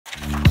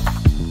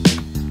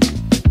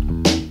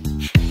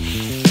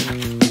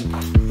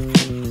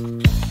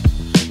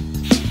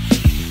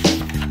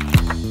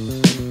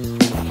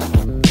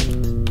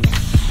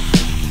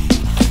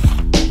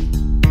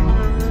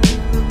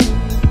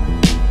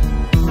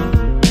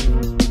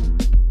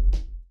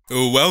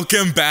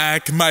Welcome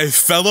back, my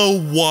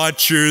fellow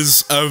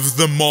watchers of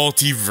the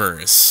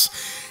multiverse,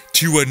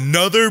 to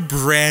another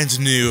brand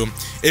new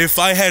If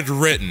I Had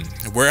Written,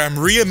 where I'm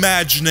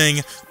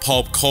reimagining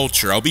pulp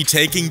culture. I'll be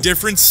taking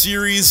different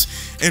series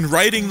and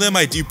writing them.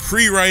 I do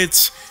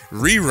pre-writes,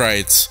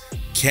 rewrites,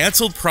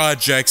 canceled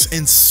projects,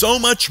 and so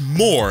much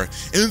more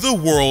in the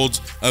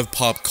world of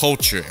pop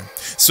culture.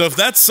 So if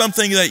that's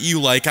something that you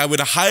like, I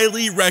would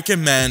highly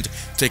recommend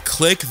to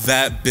click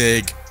that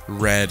big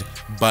red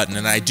button.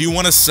 And I do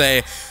want to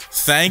say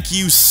thank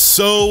you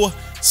so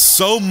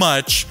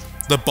much,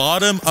 the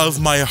bottom of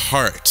my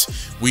heart.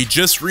 We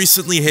just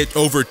recently hit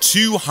over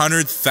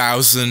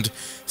 200,000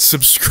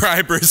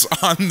 subscribers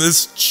on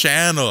this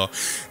channel,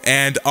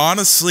 and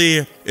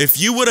honestly, if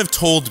you would have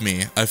told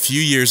me a few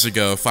years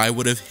ago if I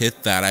would have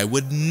hit that, I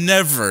would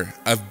never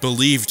have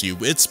believed you.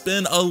 It's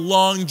been a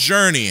long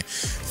journey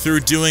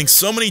through doing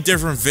so many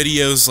different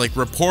videos, like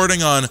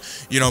reporting on,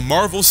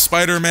 Marvel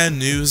Spider-Man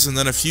news, and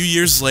then a few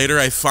years later,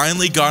 I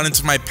finally got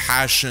into my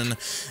passion,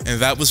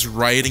 and that was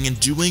writing and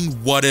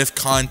doing what-if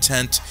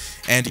content,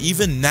 and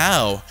even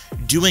now,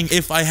 doing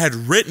If I Had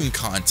Written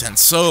content.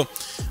 So,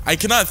 I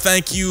cannot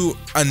thank you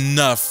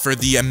enough for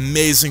the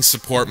amazing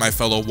support, my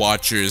fellow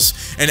watchers,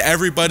 and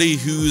everybody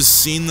who's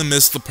seen the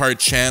Miss the Part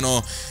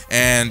channel,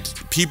 and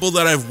people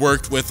that I've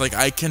worked with.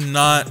 I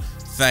cannot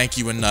thank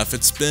you enough.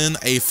 It's been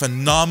a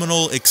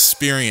phenomenal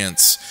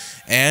experience,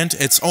 and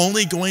it's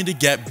only going to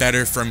get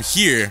better from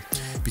here,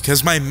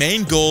 because my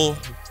main goal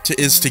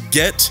is to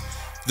get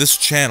this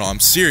channel, I'm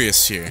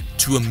serious here,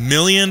 to 1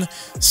 million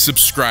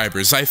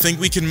subscribers. I think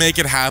we can make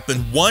it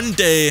happen. One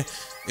day,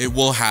 it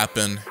will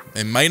happen.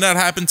 It might not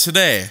happen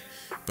today,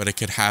 but it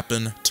could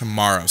happen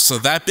tomorrow. So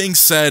that being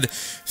said,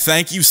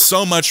 thank you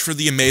so much for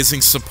the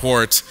amazing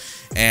support,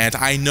 and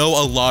I know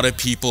a lot of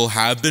people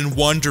have been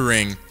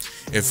wondering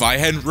if I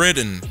hadn't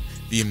written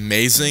The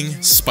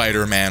Amazing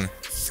Spider-Man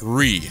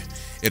 3.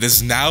 It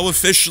is now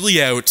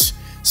officially out,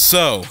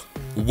 so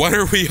what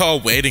are we all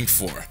waiting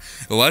for?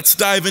 Let's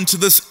dive into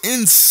this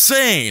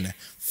insane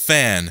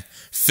fan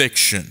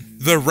fiction.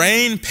 The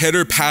rain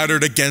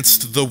pitter-pattered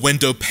against the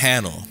window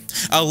panel,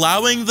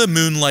 allowing the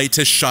moonlight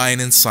to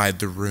shine inside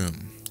the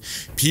room.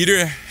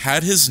 Peter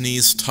had his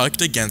knees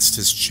tucked against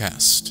his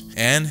chest,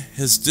 and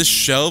his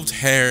disheveled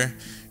hair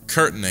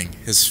curtaining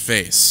his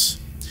face.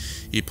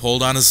 He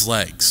pulled on his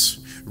legs,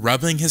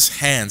 rubbing his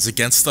hands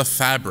against the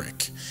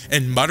fabric,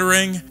 and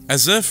muttering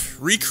as if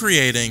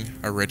recreating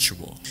a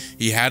ritual.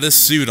 He had his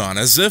suit on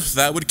as if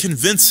that would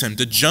convince him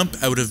to jump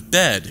out of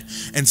bed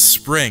and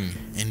spring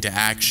into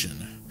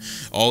action.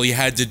 All he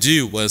had to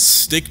do was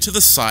stick to the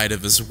side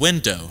of his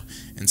window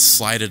and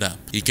slide it up.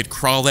 He could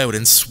crawl out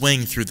and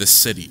swing through the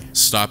city,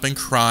 stopping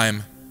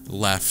crime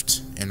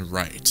left and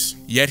right.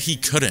 Yet he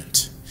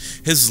couldn't.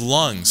 His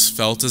lungs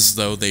felt as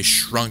though they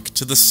shrunk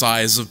to the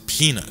size of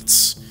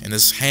peanuts, and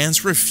his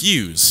hands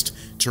refused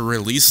to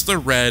release the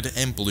red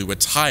and blue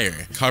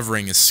attire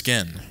covering his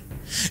skin.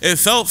 It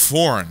felt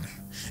foreign.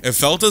 It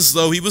felt as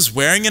though he was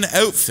wearing an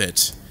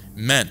outfit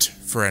meant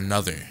for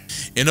another.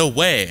 In a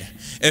way,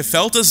 it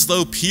felt as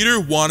though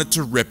Peter wanted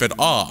to rip it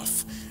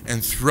off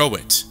and throw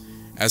it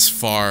as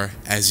far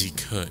as he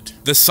could.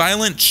 The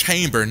silent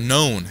chamber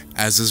known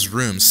as his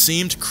room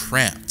seemed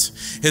cramped.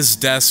 His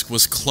desk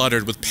was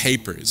cluttered with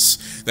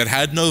papers that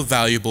had no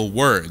valuable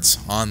words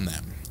on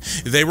them.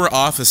 They were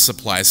office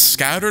supplies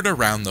scattered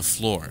around the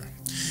floor,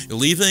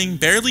 leaving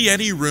barely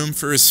any room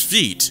for his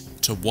feet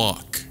to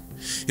walk.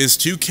 His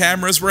 2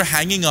 cameras were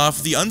hanging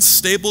off the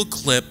unstable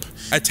clip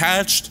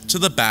attached to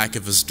the back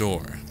of his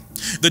door.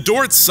 The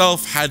door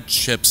itself had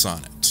chips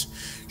on it,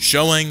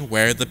 showing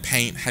where the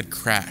paint had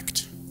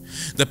cracked.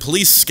 The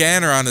police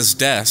scanner on his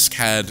desk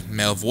had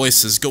male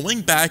voices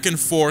going back and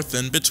forth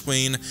in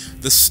between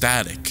the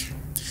static.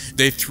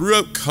 They threw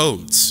out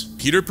codes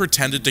Peter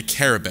pretended to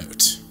care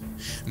about.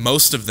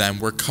 Most of them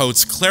were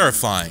codes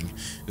clarifying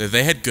that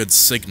they had good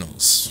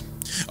signals.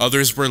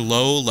 Others were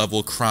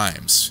low-level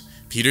crimes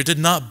Peter did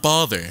not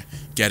bother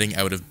getting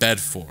out of bed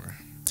for.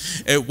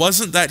 It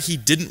wasn't that he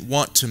didn't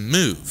want to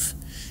move.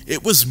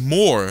 It was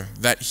more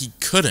that he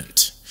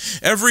couldn't.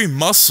 Every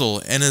muscle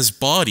in his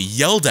body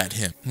yelled at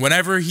him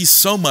whenever he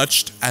so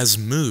much as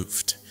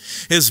moved.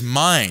 His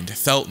mind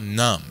felt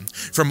numb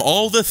from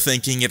all the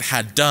thinking it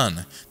had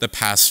done the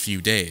past few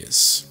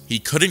days. He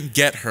couldn't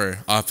get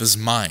her off his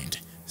mind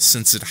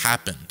since it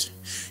happened.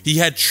 He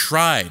had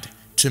tried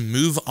to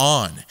move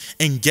on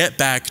and get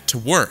back to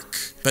work,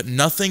 but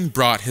nothing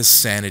brought his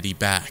sanity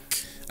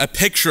back. A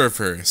picture of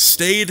her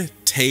stayed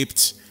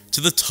taped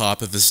to the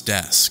top of his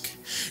desk.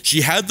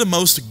 She had the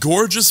most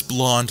gorgeous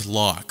blonde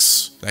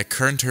locks that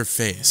curtained her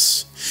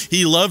face.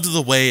 He loved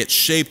the way it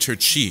shaped her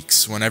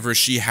cheeks whenever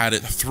she had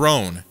it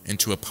thrown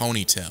into a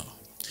ponytail.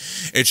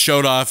 It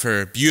showed off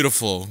her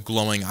beautiful,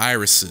 glowing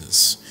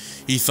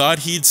irises he thought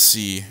he'd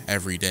see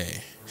every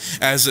day.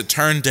 As it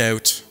turned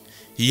out,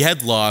 he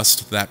had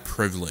lost that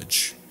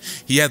privilege.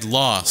 He had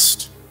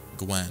lost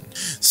Gwen.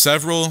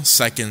 Several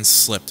seconds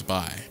slipped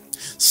by,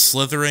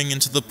 slithering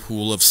into the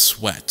pool of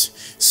sweat,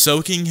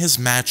 soaking his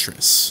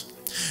mattress.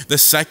 The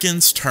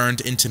seconds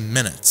turned into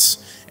minutes,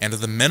 and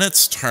the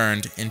minutes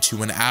turned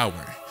into an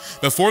hour,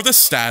 before the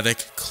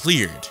static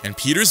cleared and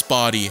Peter's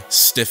body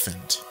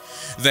stiffened.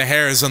 The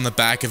hairs on the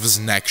back of his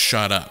neck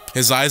shot up,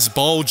 his eyes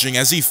bulging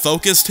as he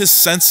focused his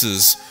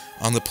senses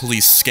on the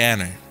police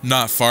scanner,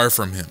 not far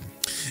from him.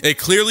 It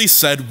clearly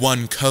said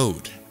one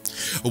code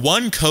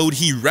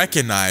he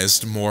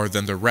recognized more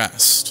than the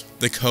rest.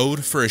 The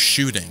code for a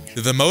shooting.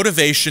 The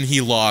motivation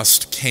he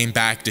lost came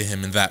back to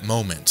him in that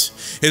moment.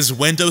 His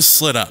window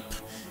slid up,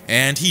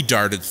 and he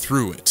darted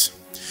through it,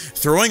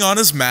 throwing on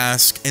his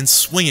mask and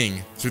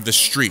swinging through the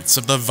streets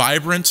of the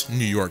vibrant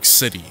New York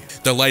City.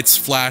 The lights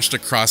flashed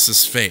across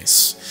his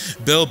face,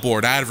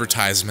 billboard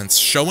advertisements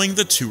showing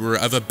the tour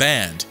of a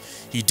band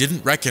he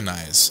didn't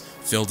recognize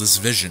filled his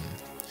vision.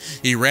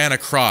 He ran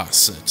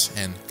across it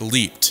and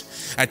leaped,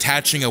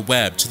 attaching a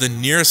web to the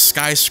nearest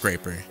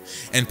skyscraper,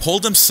 and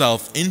pulled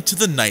himself into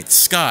the night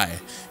sky,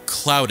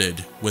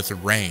 clouded with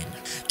rain.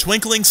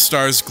 Twinkling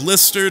stars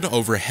glistered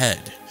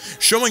overhead,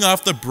 showing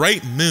off the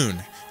bright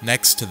moon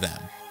next to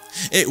them.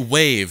 It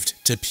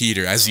waved to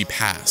Peter as he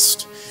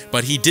passed,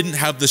 but he didn't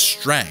have the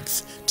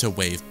strength to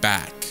wave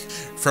back.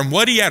 From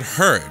what he had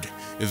heard,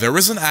 there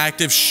was an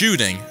active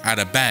shooting at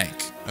a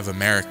Bank of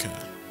America.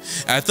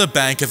 At the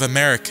Bank of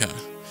America,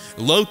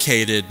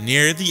 located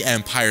near the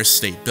Empire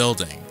State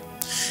Building.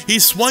 He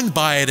swung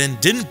by it and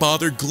didn't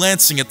bother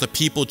glancing at the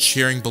people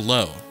cheering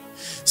below.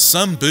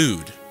 Some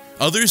booed,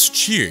 others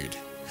cheered,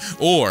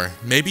 or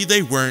maybe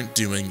they weren't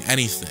doing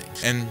anything,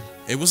 and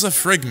it was a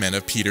figment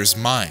of Peter's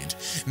mind,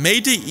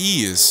 made to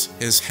ease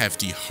his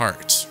hefty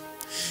heart.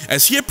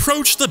 As he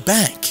approached the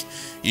bank,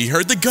 he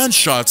heard the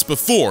gunshots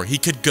before he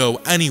could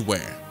go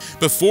anywhere,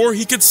 before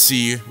he could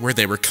see where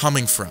they were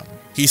coming from.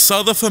 He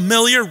saw the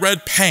familiar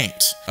red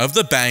paint of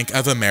the Bank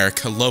of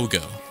America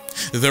logo.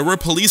 There were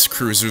police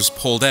cruisers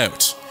pulled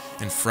out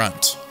in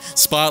front,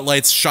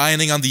 spotlights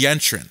shining on the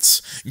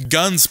entrance,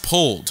 guns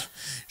pulled,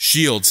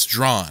 shields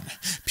drawn.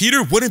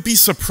 Peter wouldn't be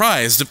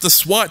surprised if the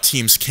SWAT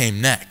teams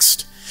came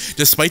next.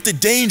 Despite the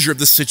danger of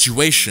the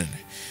situation,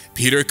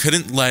 Peter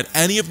couldn't let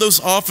any of those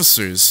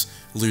officers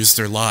lose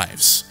their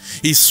lives.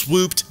 He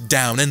swooped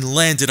down and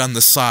landed on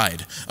the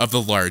side of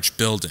the large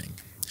building.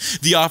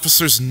 The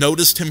officers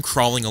noticed him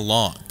crawling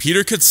along.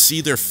 Peter could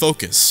see their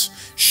focus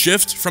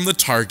shift from the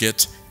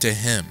target to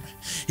him.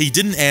 He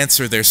didn't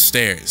answer their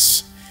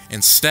stares.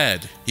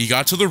 Instead, he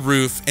got to the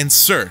roof and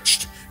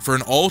searched for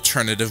an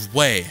alternative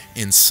way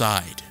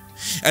inside.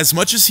 As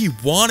much as he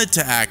wanted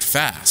to act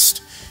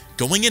fast,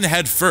 going in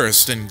head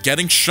first and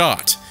getting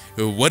shot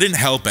wouldn't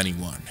help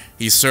anyone.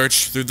 He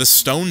searched through the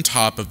stone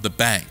top of the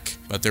bank,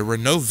 but there were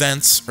no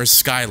vents or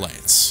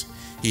skylights.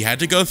 He had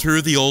to go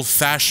through the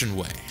old-fashioned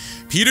way.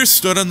 Peter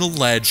stood on the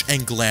ledge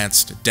and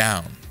glanced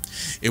down.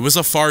 It was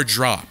a far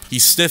drop. He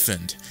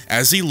stiffened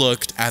as he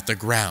looked at the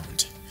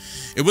ground.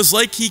 It was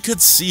like he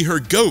could see her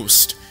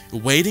ghost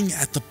waiting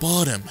at the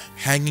bottom,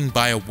 hanging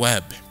by a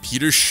web.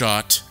 Peter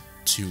shot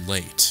too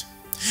late.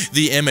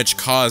 The image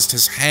caused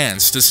his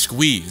hands to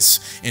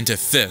squeeze into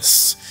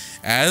fists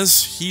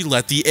as he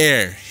let the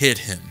air hit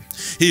him.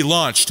 He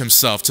launched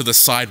himself to the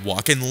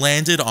sidewalk and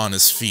landed on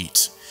his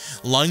feet,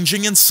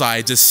 lunging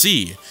inside to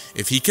see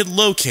if he could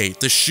locate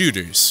the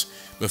shooters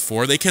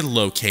before they could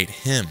locate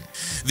him.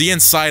 The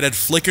inside had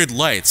flickered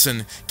lights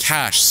and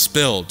cash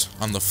spilled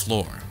on the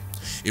floor.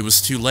 It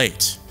was too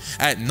late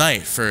at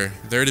night for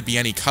there to be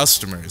any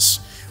customers,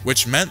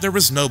 which meant there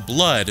was no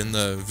blood in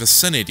the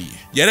vicinity.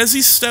 Yet as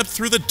he stepped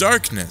through the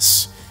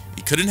darkness,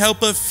 he couldn't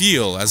help but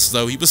feel as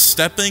though he was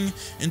stepping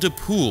into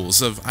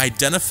pools of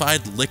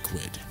identified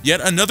liquid.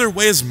 Yet another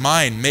way his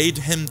mind made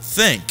him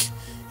think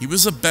he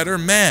was a better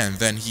man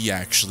than he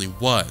actually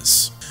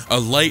was. A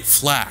light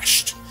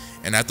flashed,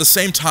 and at the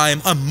same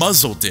time a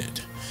muzzle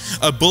did.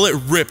 A bullet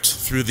ripped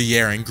through the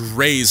air and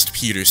grazed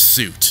Peter's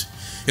suit.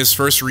 His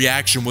first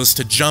reaction was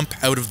to jump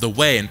out of the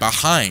way and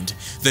behind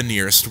the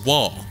nearest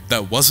wall.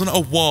 That wasn't a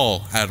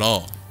wall at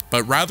all,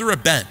 but rather a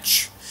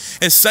bench.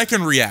 His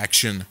second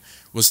reaction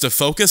was to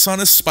focus on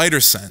his spider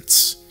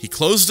sense. He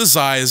closed his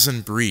eyes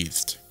and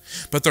breathed,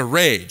 but the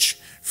rage,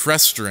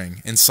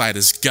 festering inside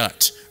his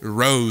gut,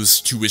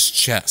 rose to his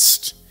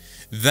chest.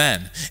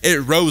 Then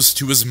it rose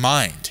to his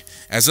mind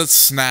as it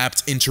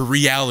snapped into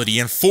reality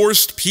and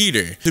forced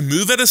Peter to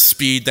move at a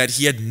speed that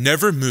he had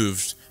never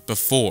moved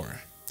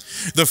before.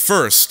 The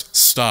first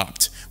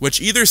stopped, which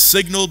either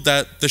signaled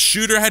that the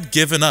shooter had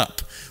given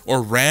up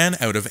or ran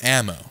out of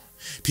ammo.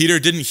 Peter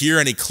didn't hear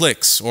any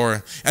clicks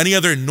or any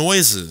other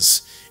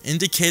noises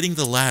indicating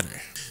the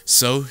latter,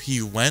 so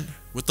he went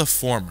with the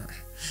former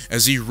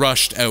as he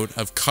rushed out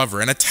of cover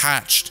and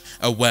attached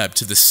a web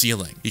to the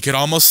ceiling. He could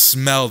almost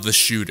smell the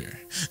shooter.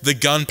 The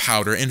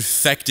gunpowder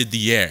infected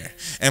the air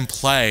and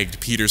plagued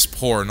Peter's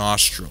poor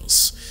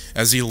nostrils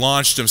as he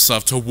launched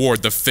himself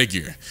toward the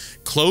figure,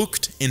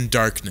 cloaked in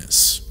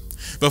darkness.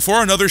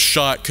 Before another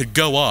shot could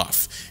go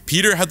off,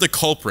 Peter had the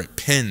culprit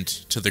pinned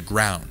to the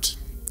ground.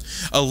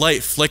 A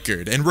light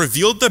flickered and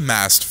revealed the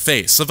masked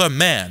face of a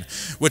man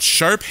with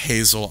sharp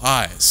hazel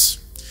eyes.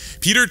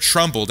 Peter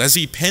trembled as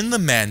he pinned the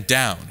man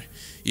down.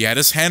 He had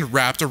his hand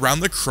wrapped around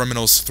the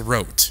criminal's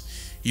throat.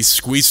 He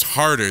squeezed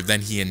harder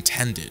than he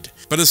intended,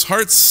 but his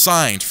heart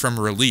sighed from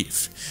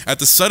relief at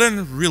the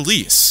sudden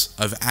release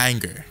of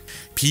anger.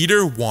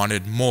 Peter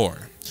wanted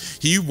more.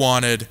 He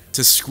wanted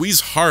to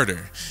squeeze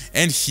harder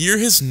and hear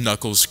his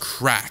knuckles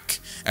crack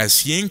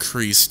as he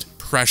increased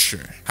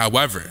pressure.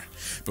 However,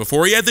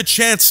 before he had the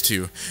chance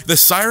to, the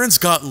sirens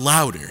got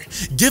louder,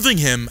 giving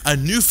him a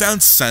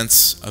newfound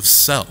sense of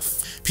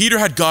self. Peter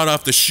had got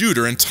off the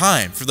shooter in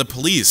time for the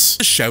police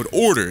to shout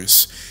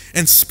orders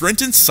and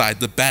sprint inside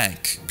the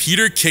bank.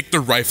 Peter kicked the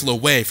rifle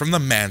away from the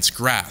man's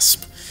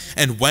grasp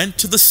and went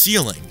to the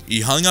ceiling.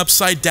 He hung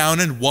upside down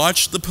and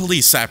watched the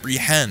police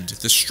apprehend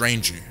the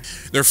stranger.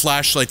 Their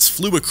flashlights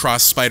flew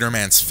across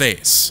Spider-Man's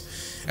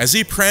face as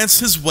he pranced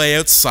his way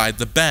outside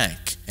the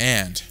bank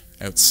and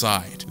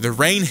outside. The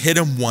rain hit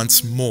him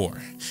once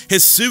more.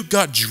 His suit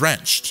got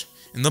drenched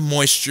in the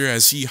moisture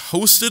as he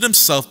hoisted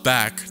himself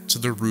back to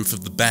the roof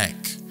of the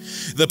bank.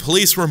 The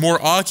police were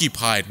more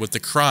occupied with the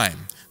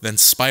crime than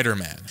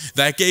Spider-Man.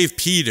 That gave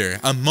Peter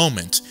a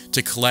moment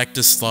to collect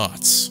his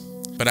thoughts.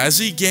 But as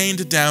he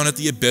gained down at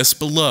the abyss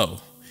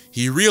below,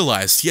 he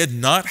realized he had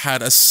not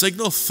had a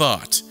single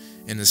thought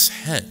in his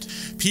head.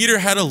 Peter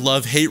had a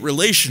love-hate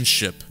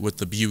relationship with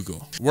the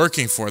Bugle.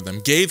 Working for them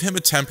gave him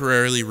a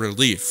temporary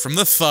relief from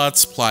the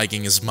thoughts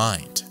plaguing his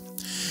mind.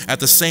 At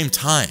the same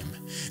time,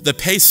 the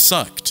pay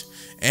sucked,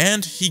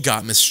 and he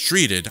got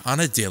mistreated on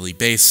a daily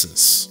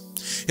basis.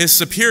 His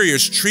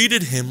superiors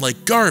treated him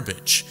like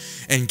garbage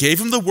and gave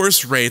him the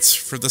worst rates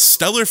for the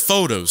stellar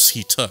photos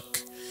he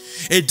took.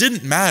 It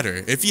didn't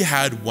matter if he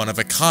had one of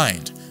a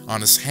kind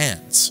on his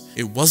hands.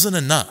 It wasn't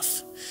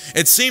enough.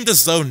 It seemed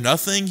as though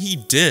nothing he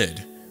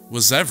did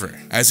was ever.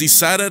 As he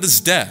sat at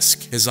his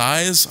desk, his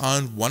eyes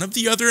on one of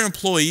the other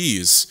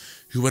employees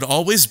who had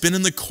always been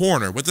in the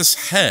corner with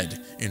his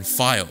head in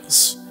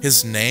files.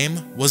 His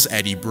name was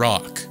Eddie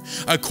Brock.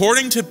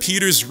 According to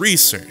Peter's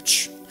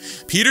research,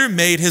 Peter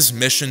made his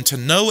mission to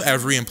know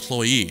every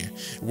employee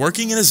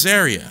working in his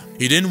area.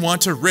 He didn't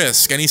want to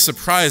risk any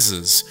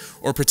surprises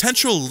or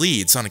potential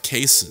leads on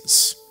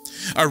cases.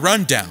 A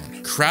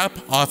rundown, crap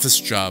office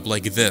job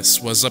like this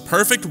was a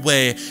perfect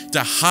way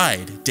to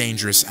hide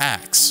dangerous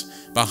acts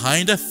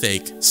behind a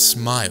fake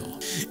smile.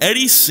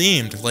 Eddie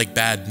seemed like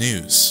bad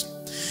news.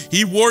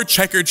 He wore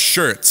checkered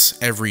shirts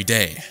every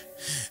day.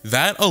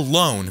 That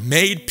alone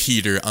made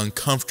Peter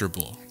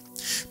uncomfortable.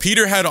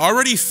 Peter had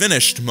already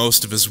finished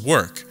most of his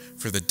work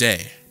for the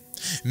day.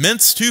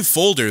 Minced 2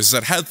 folders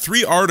that had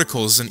 3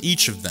 articles in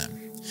each of them.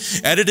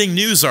 Editing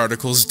news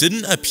articles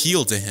didn't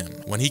appeal to him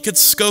when he could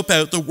scope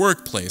out the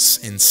workplace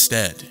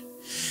instead.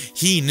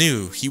 He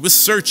knew he was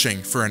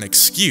searching for an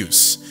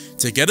excuse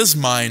to get his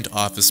mind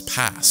off his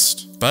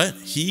past, but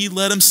he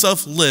let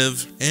himself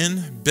live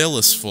in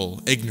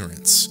blissful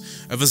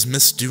ignorance of his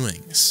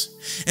misdoings.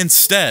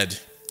 Instead,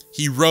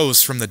 he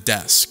rose from the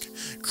desk,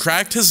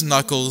 cracked his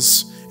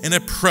knuckles, and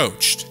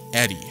approached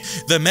Eddie.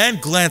 The man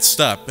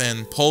glanced up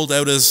and pulled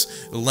out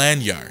his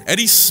lanyard.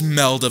 Eddie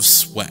smelled of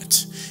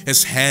sweat.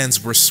 His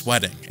hands were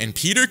sweating, and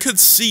Peter could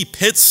see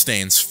pit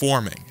stains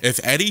forming. If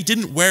Eddie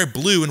didn't wear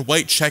blue and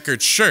white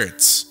checkered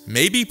shirts,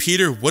 maybe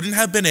Peter wouldn't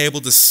have been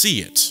able to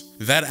see it.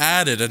 That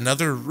added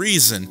another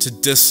reason to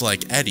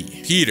dislike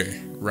Eddie. Peter,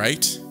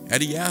 right?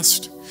 Eddie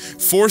asked,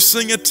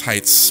 forcing a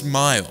tight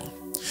smile.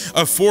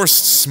 A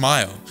forced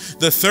smile.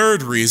 The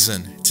third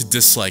reason to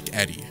dislike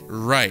Eddie.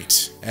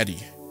 Right,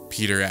 Eddie,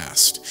 Peter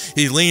asked.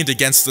 He leaned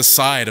against the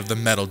side of the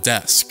metal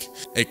desk.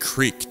 It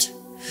creaked.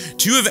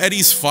 2 of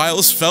Eddie's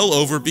files fell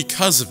over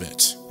because of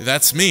it.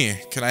 That's me.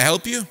 Can I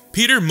help you?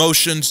 Peter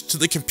motioned to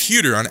the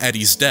computer on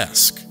Eddie's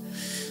desk.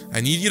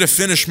 I need you to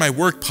finish my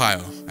work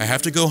pile. I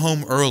have to go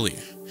home early.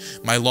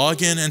 My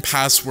login and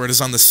password is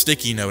on the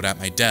sticky note at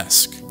my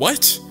desk.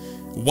 What?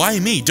 Why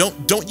me?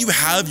 Don't you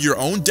have your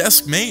own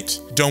desk,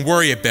 mate? Don't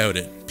worry about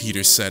it,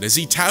 Peter said as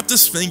he tapped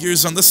his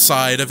fingers on the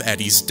side of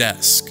Eddie's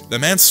desk. The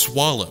man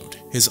swallowed,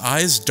 his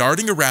eyes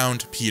darting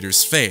around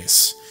Peter's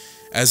face,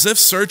 as if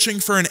searching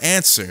for an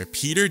answer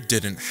Peter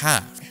didn't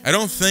have. I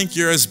don't think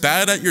you're as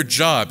bad at your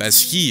job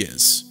as he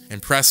is.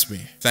 Impress me.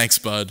 Thanks,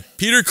 bud.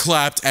 Peter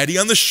clapped Eddie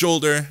on the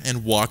shoulder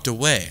and walked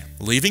away,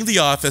 leaving the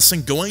office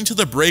and going to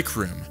the break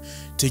room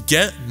to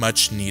get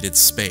much needed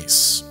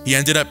space. He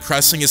ended up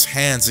pressing his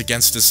hands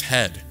against his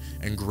head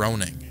and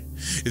groaning.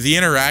 The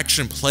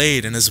interaction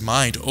played in his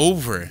mind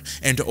over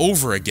and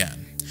over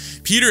again.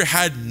 Peter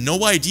had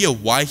no idea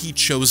why he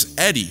chose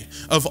Eddie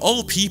of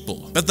all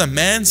people, but the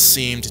man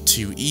seemed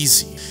too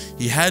easy.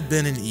 He had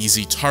been an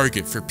easy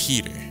target for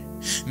Peter.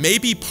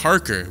 Maybe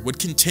Parker would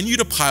continue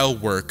to pile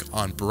work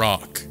on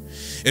Brock.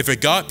 If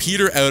it got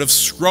Peter out of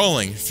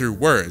scrolling through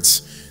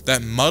words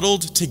that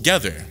muddled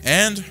together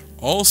and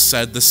all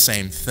said the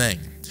same thing.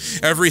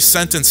 Every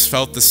sentence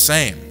felt the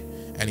same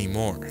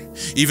anymore,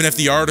 even if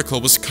the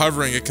article was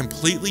covering a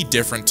completely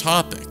different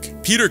topic.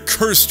 Peter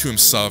cursed to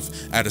himself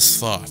at his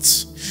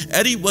thoughts.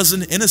 Eddie was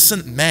an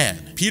innocent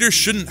man Peter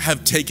shouldn't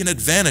have taken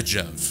advantage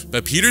of,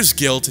 but Peter's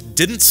guilt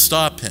didn't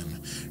stop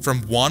him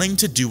from wanting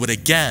to do it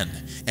again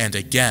and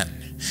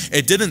again.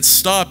 It didn't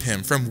stop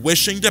him from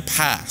wishing to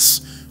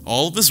pass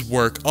all of his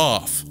work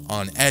off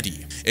on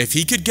Eddie. If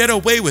he could get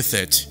away with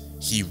it,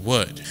 he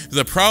would.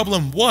 The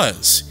problem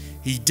was,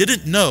 he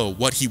didn't know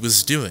what he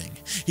was doing.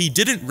 He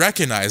didn't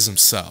recognize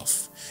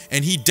himself,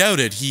 and he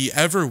doubted he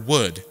ever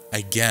would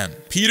again.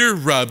 Peter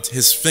rubbed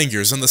his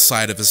fingers on the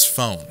side of his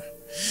phone.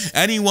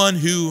 Anyone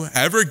who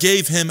ever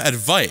gave him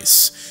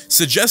advice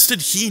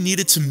suggested he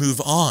needed to move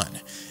on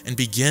and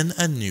begin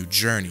a new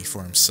journey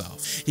for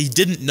himself. He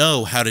didn't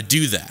know how to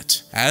do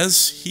that.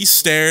 As he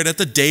stared at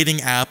the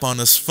dating app on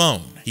his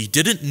phone, he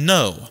didn't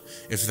know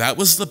if that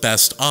was the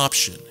best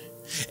option.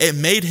 It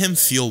made him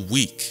feel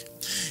weak.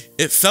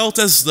 It felt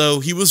as though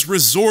he was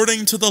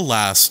resorting to the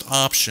last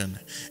option,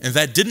 and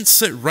that didn't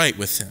sit right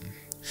with him.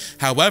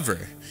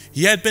 However,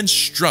 he had been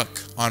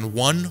struck on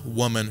one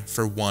woman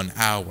for 1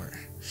 hour.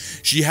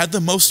 She had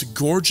the most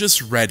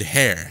gorgeous red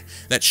hair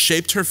that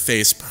shaped her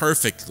face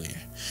perfectly.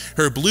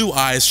 Her blue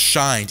eyes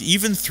shined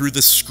even through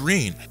the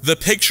screen. The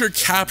picture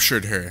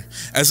captured her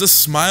as a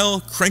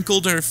smile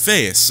crinkled her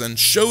face and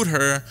showed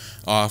her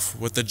off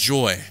with the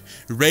joy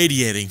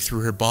radiating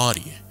through her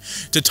body.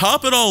 To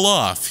top it all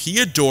off, he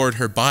adored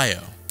her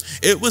bio.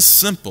 It was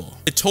simple.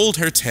 It told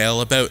her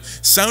tale about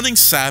sounding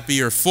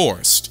sappy or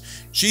forced.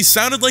 She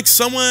sounded like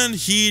someone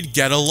he'd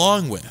get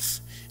along with,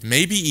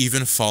 maybe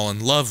even fall in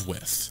love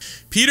with.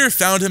 Peter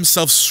found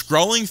himself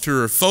scrolling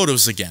through her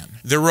photos again.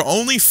 There were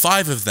only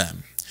 5 of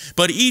them,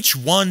 but each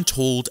one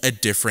told a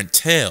different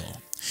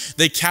tale.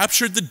 They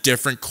captured the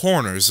different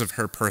corners of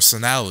her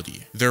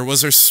personality. There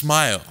was her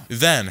smile,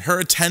 then her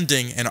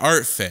attending an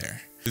art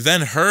fair,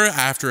 then her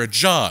after a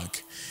jog,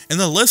 and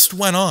the list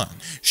went on.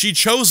 She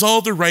chose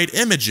all the right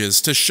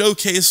images to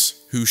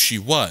showcase who she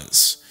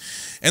was,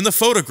 and the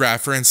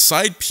photographer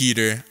inside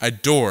Peter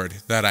adored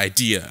that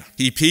idea.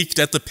 He peeked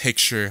at the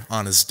picture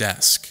on his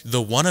desk,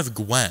 the one of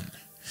Gwen.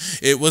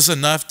 It was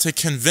enough to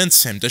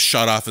convince him to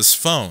shut off his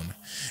phone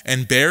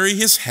and bury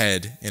his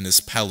head in his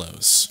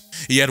pillows.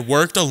 He had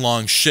worked a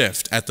long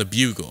shift at the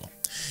Bugle,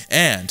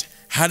 and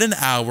had an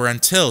hour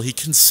until he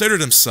considered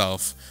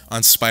himself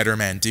on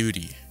Spider-Man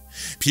duty.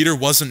 Peter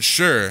wasn't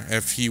sure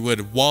if he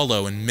would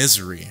wallow in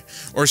misery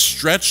or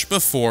stretch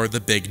before the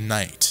big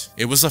night.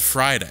 It was a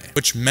Friday,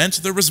 which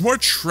meant there was more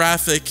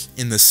traffic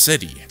in the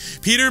city.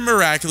 Peter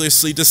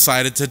miraculously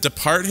decided to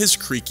depart his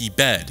creaky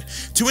bed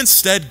to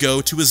instead go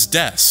to his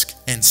desk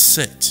and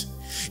sit.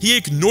 He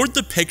ignored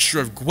the picture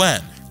of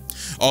Gwen,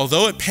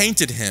 although it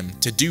painted him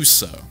to do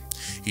so.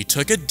 He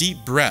took a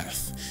deep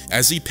breath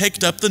as he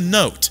picked up the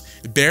note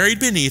buried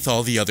beneath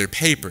all the other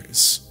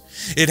papers.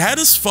 It had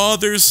his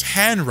father's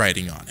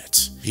handwriting on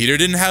it. Peter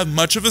didn't have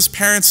much of his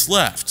parents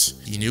left.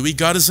 He knew he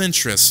got his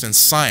interest in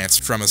science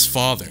from his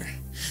father,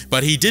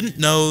 but he didn't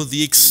know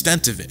the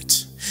extent of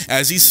it.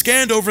 As he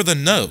scanned over the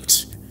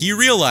note, he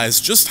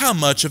realized just how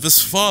much of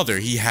his father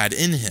he had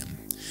in him.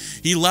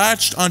 He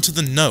latched onto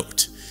the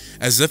note,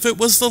 as if it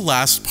was the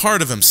last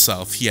part of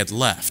himself he had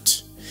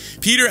left.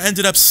 Peter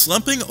ended up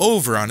slumping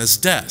over on his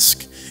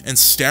desk and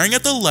staring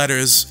at the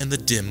letters in the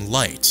dim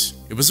light.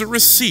 It was a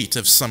receipt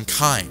of some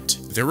kind.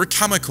 There were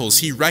chemicals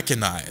he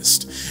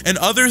recognized, and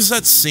others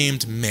that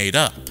seemed made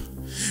up,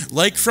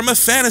 like from a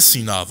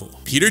fantasy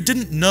novel. Peter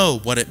didn't know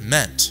what it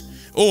meant,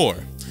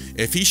 or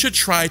if he should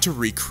try to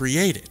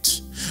recreate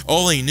it.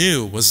 All he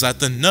knew was that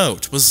the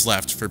note was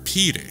left for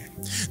Peter,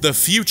 the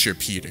future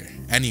Peter,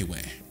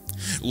 anyway,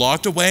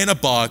 locked away in a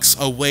box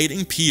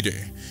awaiting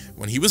Peter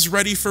when he was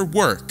ready for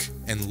work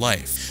and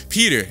life.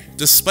 Peter,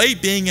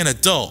 despite being an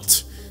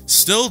adult,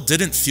 still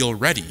didn't feel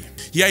ready.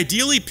 He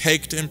ideally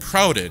picked and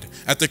pouted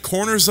at the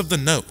corners of the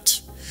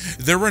note.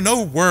 There were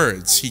no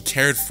words he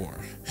cared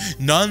for,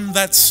 none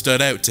that stood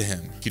out to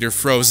him. Peter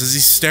froze as he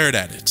stared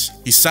at it.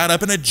 He sat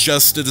up and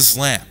adjusted his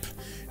lamp,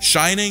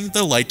 shining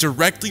the light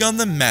directly on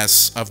the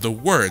mess of the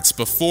words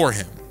before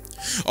him.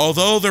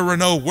 Although there were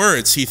no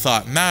words he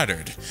thought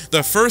mattered,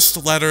 the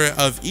first letter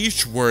of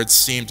each word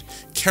seemed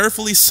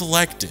carefully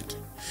selected.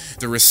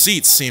 The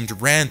receipt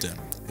seemed random,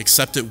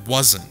 except it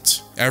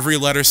wasn't. Every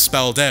letter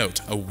spelled out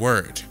a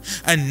word,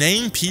 a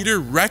name Peter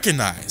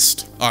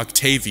recognized,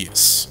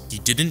 Octavius. He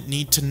didn't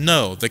need to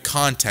know the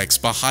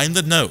context behind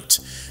the note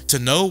to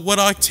know what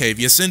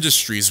Octavius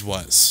Industries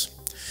was.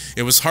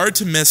 It was hard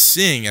to miss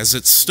seeing as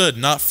it stood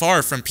not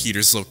far from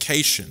Peter's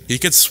location. He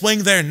could swing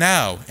there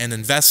now and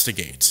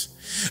investigate,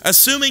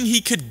 assuming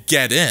he could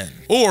get in,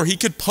 or he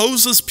could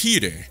pose as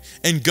Peter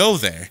and go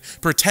there,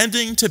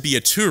 pretending to be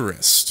a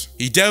tourist.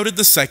 He doubted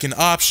the second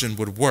option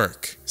would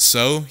work,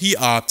 so he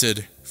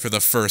opted for the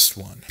first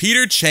one.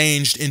 Peter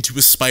changed into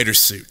his spider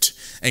suit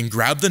and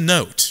grabbed the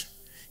note.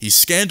 He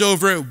scanned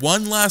over it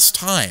one last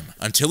time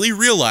until he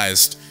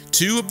realized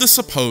 2 of the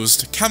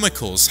supposed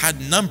chemicals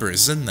had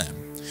numbers in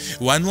them.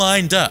 When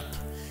lined up,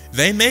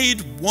 they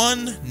made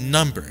one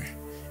number,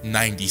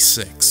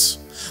 96.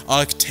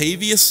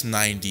 Octavius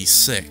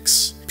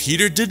 96.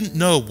 Peter didn't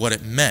know what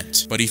it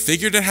meant, but he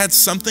figured it had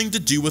something to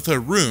do with a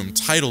room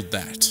titled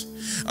that,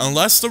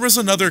 unless there was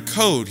another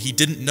code he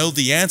didn't know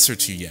the answer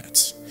to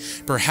yet.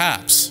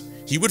 Perhaps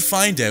he would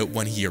find out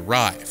when he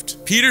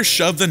arrived. Peter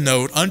shoved the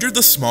note under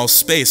the small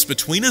space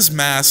between his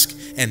mask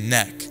and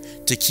neck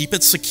to keep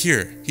it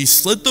secure, he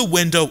slid the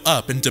window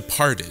up and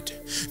departed,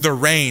 the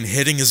rain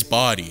hitting his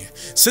body,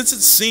 since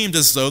it seemed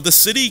as though the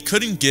city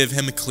couldn't give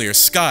him clear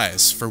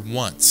skies for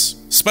once.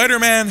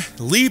 Spider-Man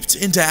leaped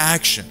into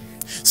action,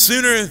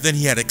 sooner than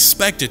he had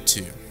expected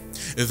to.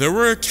 There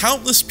were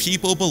countless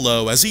people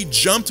below as he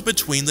jumped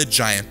between the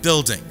giant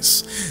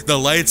buildings. The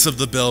lights of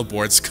the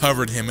billboards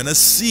covered him in a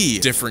sea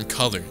of different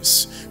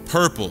colors,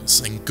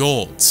 purples and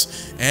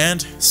golds,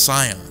 and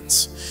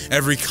cyans.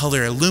 Every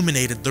color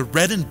illuminated the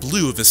red and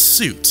blue of his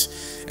suit,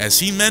 as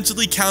he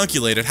mentally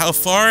calculated how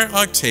far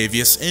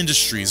Octavius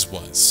Industries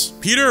was.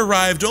 Peter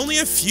arrived only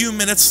a few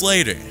minutes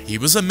later. He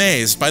was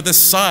amazed by the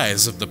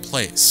size of the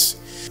place.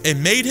 It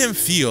made him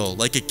feel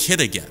like a kid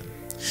again.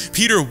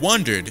 Peter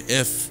wondered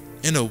if,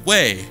 in a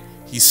way,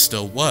 he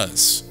still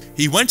was.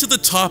 He went to the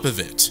top of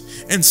it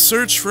and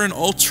searched for an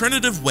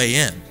alternative way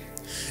in.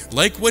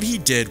 Like what he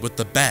did with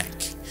the bank,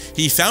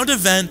 he found a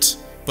vent,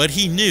 but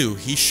he knew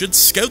he should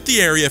scout the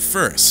area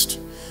first.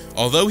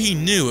 Although he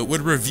knew it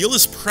would reveal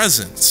his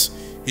presence,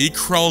 he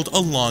crawled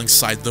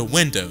alongside the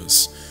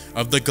windows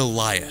of the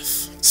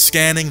Goliath,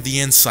 scanning the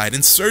inside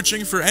and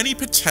searching for any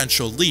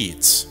potential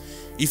leads.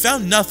 He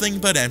found nothing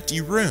but empty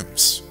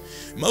rooms.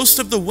 Most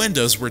of the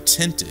windows were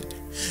tinted.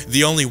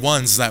 The only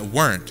ones that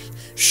weren't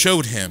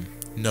showed him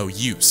no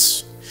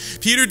use.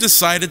 Peter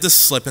decided to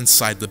slip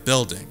inside the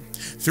building.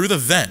 Through the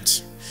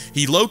vent,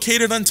 he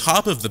located on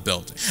top of the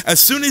building. As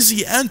soon as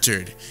he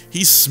entered,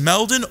 he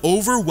smelled an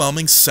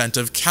overwhelming scent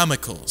of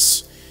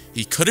chemicals.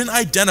 He couldn't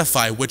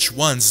identify which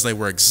ones they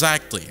were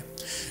exactly,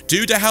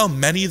 due to how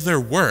many there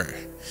were.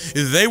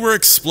 They were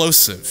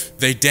explosive.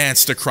 They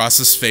danced across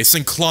his face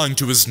and clung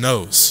to his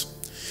nose.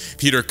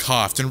 Peter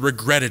coughed and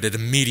regretted it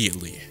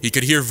immediately. He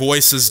could hear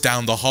voices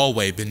down the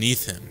hallway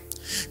beneath him.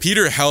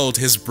 Peter held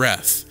his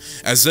breath,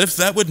 as if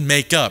that would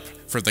make up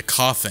for the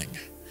coughing.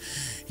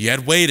 He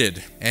had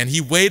waited, and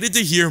he waited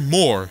to hear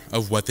more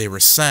of what they were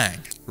saying.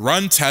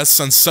 Run tests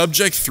on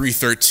Subject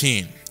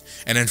 313,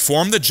 and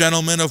inform the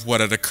gentleman of what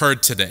had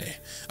occurred today,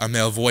 a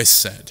male voice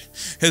said,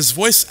 his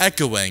voice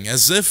echoing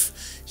as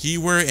if he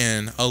were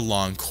in a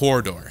long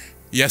corridor.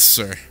 Yes,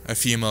 sir, a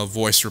female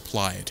voice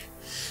replied.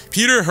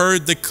 Peter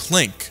heard the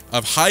clink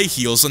of high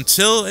heels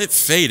until it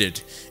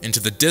faded into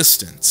the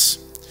distance.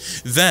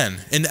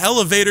 Then, an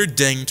elevator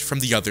dinged from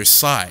the other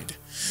side,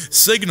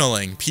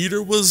 signaling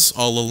Peter was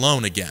all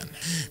alone again.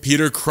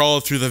 Peter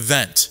crawled through the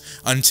vent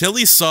until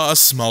he saw a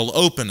small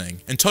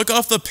opening and took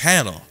off the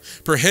panel,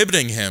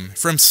 prohibiting him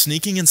from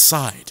sneaking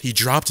inside. He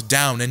dropped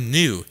down and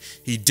knew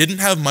he didn't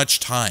have much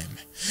time.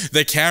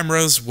 The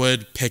cameras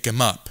would pick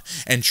him up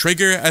and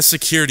trigger a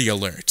security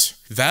alert.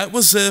 That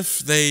was if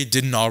they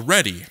didn't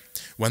already,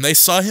 when they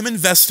saw him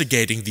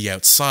investigating the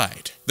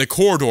outside. The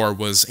corridor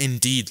was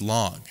indeed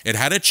long. It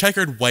had a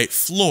checkered white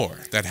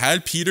floor that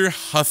had Peter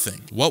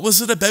huffing. What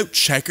was it about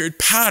checkered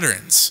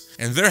patterns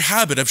and their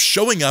habit of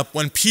showing up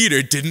when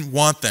Peter didn't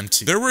want them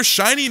to? There were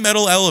shiny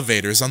metal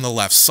elevators on the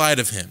left side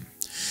of him,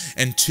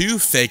 and two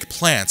fake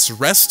plants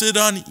rested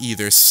on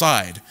either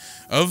side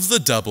of the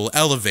double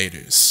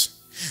elevators.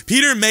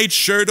 Peter made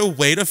sure to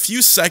wait a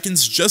few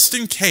seconds just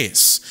in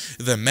case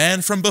the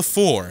man from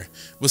before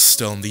was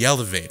still in the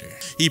elevator.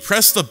 He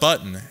pressed the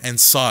button and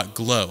saw it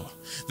glow,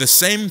 the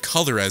same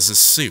color as his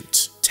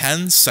suit.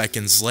 10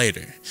 seconds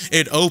later,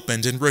 it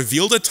opened and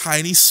revealed a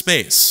tiny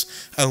space,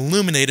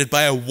 illuminated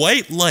by a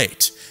white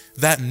light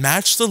that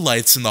matched the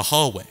lights in the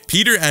hallway.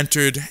 Peter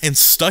entered and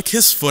stuck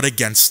his foot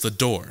against the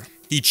door.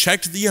 He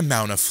checked the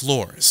amount of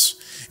floors,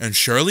 and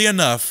surely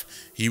enough,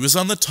 he was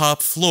on the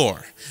top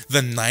floor,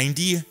 the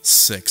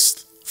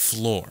 96th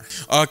floor.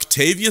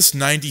 Octavius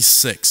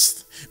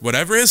 96th.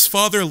 Whatever his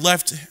father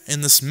left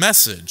in this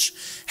message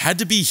had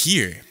to be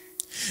here,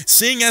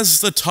 seeing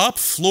as the top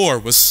floor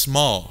was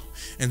small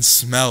and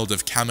smelled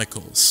of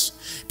chemicals.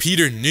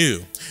 Peter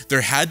knew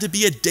there had to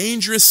be a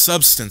dangerous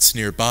substance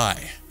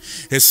nearby.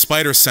 His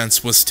spider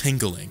sense was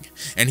tingling,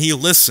 and he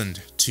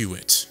listened to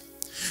it.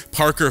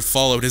 Parker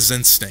followed his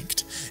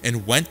instinct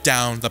and went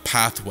down the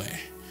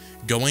pathway,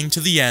 going to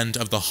the end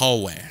of the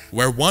hallway,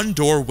 where one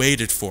door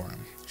waited for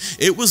him.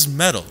 It was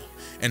metal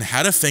and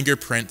had a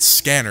fingerprint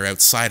scanner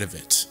outside of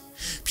it.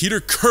 Peter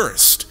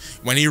cursed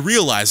when he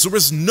realized there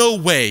was no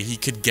way he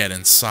could get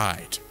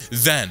inside.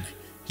 Then,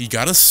 he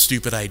got a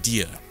stupid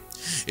idea.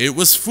 It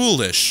was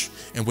foolish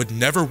and would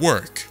never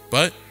work,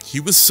 but he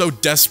was so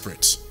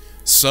desperate.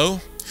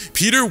 So,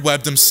 Peter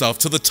webbed himself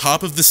to the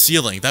top of the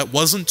ceiling that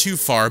wasn't too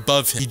far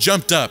above him. He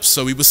jumped up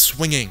so he was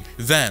swinging.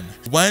 Then,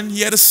 when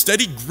he had a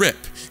steady grip,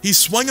 he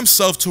swung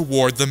himself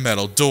toward the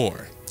metal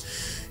door.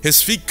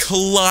 His feet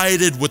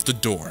collided with the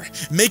door,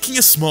 making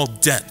a small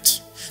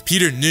dent.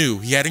 Peter knew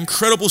he had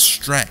incredible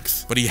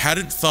strength, but he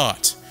hadn't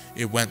thought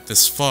it went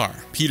this far.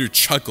 Peter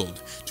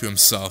chuckled to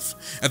himself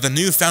at the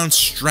newfound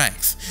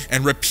strength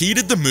and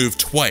repeated the move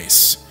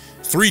twice,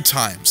 3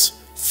 times,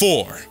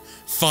 4,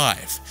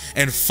 5,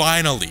 and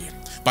finally,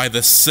 by the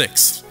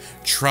 6th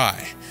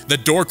try, the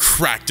door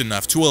cracked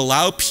enough to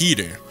allow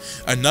Peter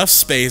enough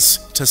space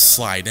to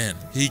slide in.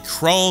 He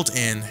crawled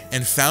in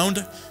and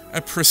found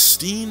a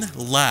pristine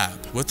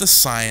lab with a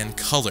cyan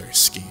color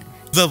scheme.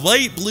 The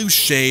light blue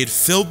shade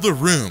filled the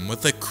room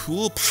with a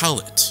cool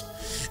palette,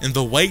 and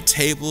the white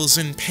tables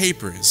and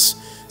papers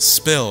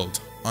spilled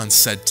on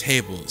said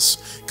tables,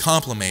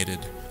 complemented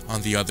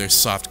on the other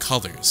soft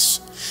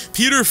colors.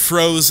 Peter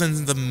froze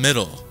in the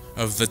middle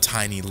of the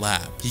tiny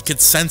lab. He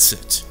could sense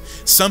it.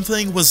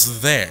 Something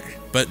was there,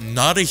 but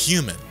not a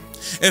human.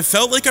 It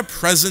felt like a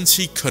presence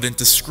he couldn't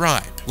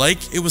describe,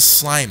 like it was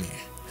slimy,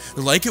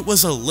 like it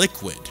was a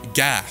liquid,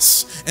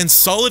 gas, and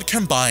solid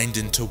combined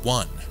into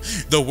one.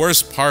 The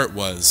worst part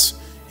was,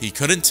 he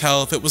couldn't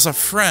tell if it was a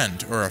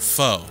friend or a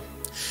foe.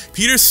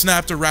 Peter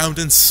snapped around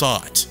and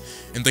saw it.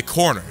 In the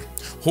corner,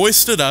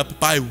 hoisted up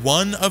by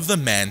one of the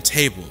man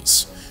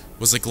tables,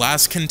 was a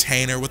glass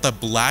container with a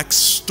black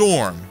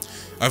storm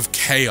of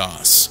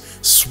chaos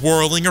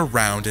swirling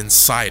around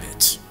inside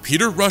it.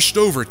 Peter rushed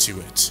over to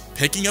it,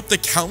 picking up the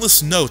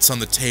countless notes on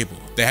the table.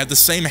 They had the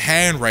same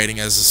handwriting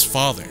as his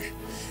father,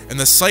 and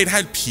the sight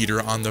had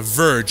Peter on the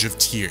verge of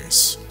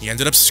tears. He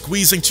ended up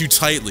squeezing too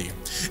tightly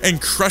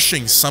and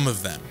crushing some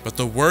of them, but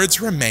the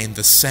words remained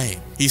the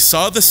same. He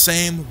saw the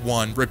same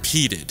one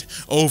repeated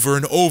over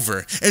and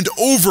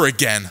over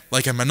again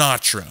like a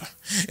mantra.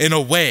 In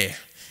a way,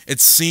 it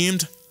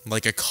seemed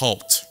like a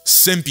cult.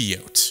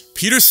 Symbiote.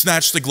 Peter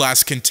snatched the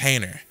glass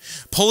container,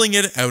 pulling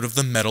it out of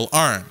the metal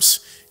arms,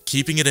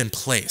 keeping it in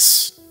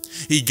place.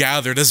 He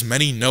gathered as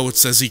many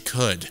notes as he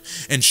could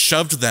and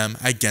shoved them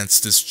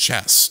against his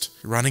chest,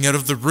 running out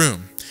of the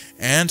room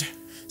and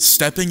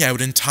stepping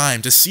out in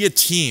time to see a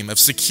team of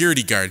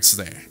security guards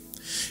there.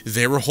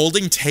 They were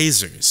holding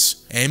tasers,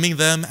 aiming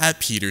them at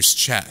Peter's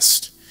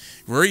chest,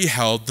 where he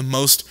held the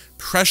most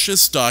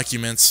precious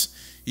documents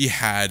he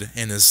had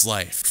in his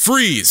life.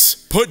 "Freeze!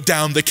 Put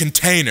down the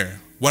container!"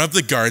 one of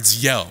the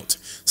guards yelled,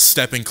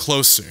 stepping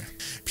closer.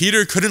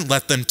 Peter couldn't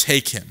let them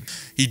take him.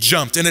 He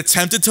jumped and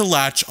attempted to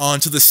latch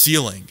onto the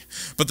ceiling,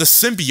 but the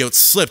symbiote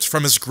slipped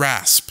from his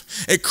grasp.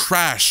 It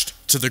crashed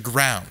to the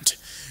ground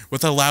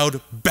with a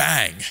loud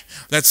bang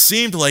that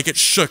seemed like it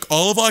shook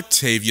all of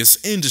Octavius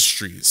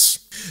Industries.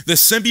 The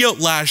symbiote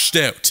lashed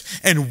out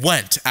and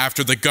went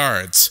after the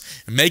guards,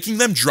 making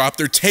them drop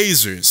their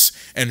tasers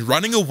and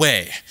running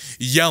away,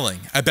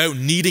 yelling about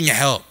needing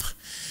help.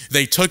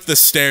 They took the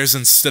stairs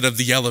instead of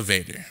the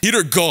elevator.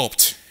 Peter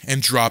gulped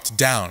and dropped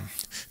down,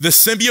 the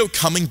symbiote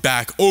coming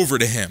back over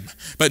to him,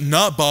 but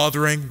not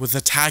bothering with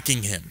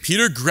attacking him.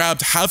 Peter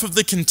grabbed half of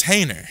the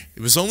container.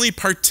 It was only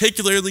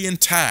particularly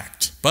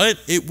intact, but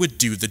it would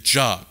do the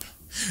job.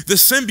 The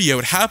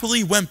symbiote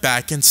happily went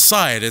back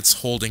inside its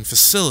holding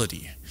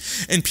facility,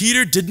 and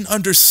Peter didn't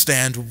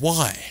understand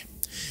why.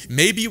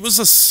 Maybe it was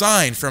a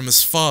sign from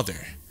his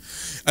father.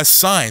 A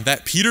sign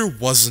that Peter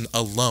wasn't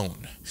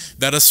alone,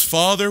 that his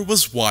father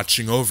was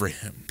watching over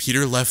him.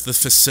 Peter left the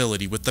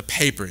facility with the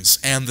papers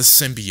and the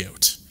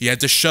symbiote. He had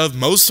to shove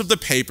most of the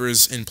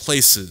papers in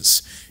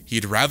places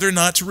he'd rather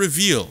not to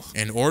reveal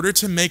in order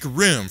to make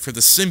room for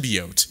the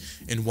symbiote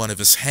in one of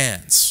his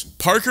hands.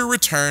 Parker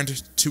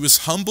returned to his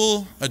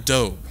humble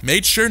abode,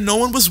 made sure no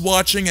one was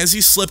watching as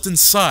he slipped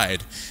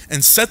inside,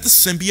 and set the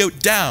symbiote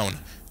down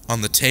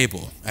on the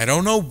table. "I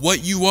don't know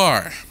what you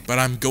are, but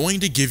I'm going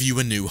to give you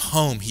a new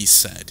home," he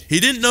said. He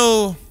didn't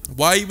know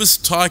why he was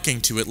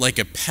talking to it like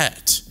a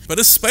pet, but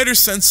his spider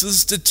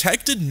senses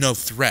detected no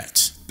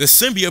threat. The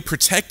symbiote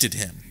protected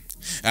him.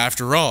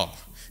 After all,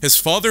 his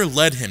father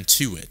led him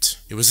to it.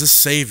 It was his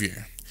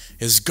savior,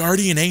 his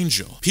guardian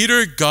angel.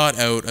 Peter got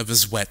out of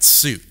his wet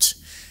suit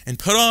and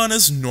put on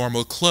his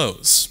normal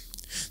clothes,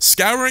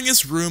 scouring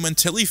his room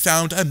until he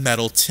found a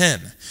metal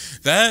tin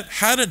that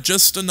had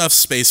just enough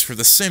space for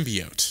the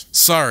symbiote.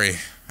 "Sorry,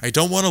 I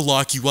don't want to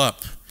lock you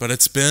up, but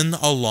it's been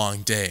a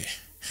long day,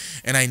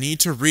 and I need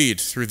to read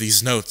through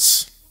these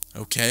notes,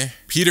 okay?"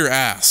 Peter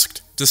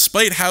asked,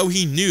 despite how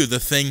he knew the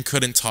thing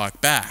couldn't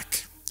talk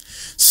back.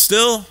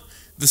 Still,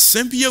 the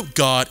symbiote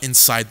got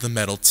inside the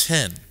metal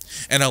tin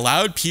and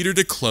allowed Peter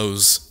to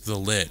close the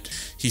lid.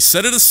 He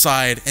set it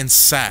aside and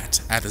sat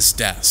at his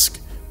desk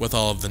with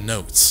all of the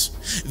notes.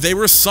 They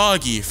were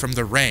soggy from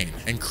the rain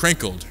and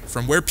crinkled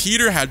from where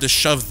Peter had to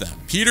shove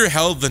them. Peter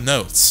held the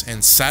notes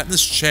and sat in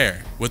his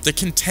chair with the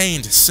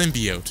contained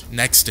symbiote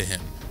next to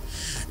him.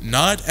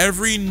 Not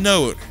every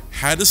note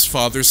had his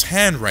father's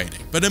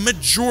handwriting, but a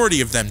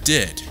majority of them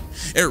did.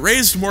 It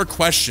raised more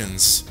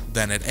questions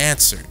than it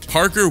answered.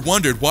 Parker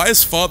wondered why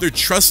his father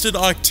trusted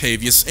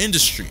Octavius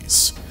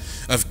Industries.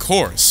 Of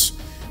course,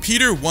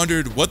 Peter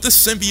wondered what the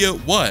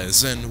symbiote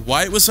was and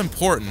why it was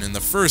important in the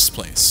first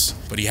place.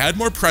 But he had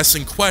more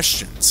pressing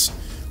questions,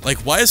 like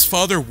why his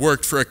father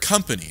worked for a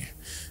company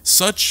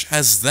such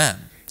as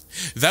them.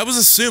 That was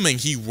assuming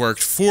he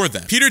worked for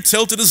them. Peter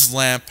tilted his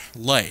lamp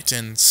light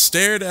and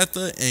stared at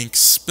the ink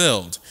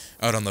spilled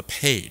out on the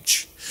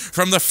page.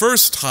 From the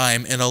first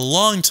time in a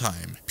long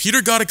time,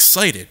 Peter got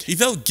excited. He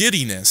felt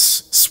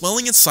giddiness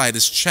swelling inside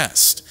his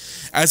chest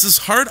as his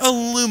heart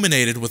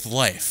illuminated with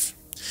life.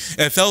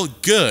 It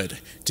felt good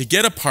to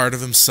get a part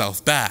of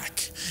himself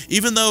back,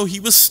 even though he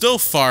was still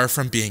far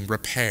from being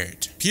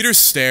repaired. Peter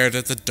stared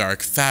at the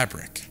dark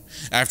fabric.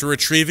 After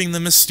retrieving the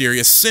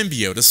mysterious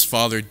symbiote his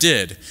father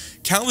did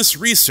countless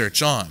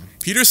research on,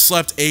 Peter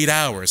slept 8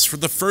 hours for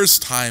the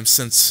first time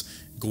since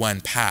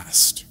Gwen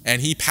passed,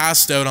 and he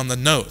passed out on the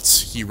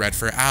notes he read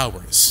for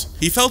hours.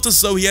 He felt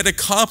as though he had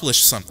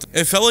accomplished something.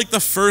 It felt like the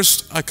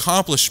first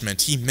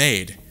accomplishment he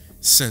made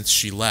since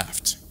she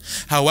left.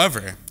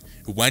 However,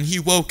 when he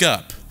woke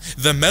up,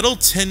 the metal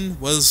tin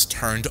was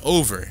turned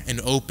over and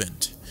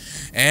opened,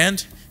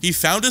 and he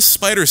found his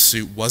spider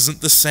suit wasn't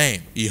the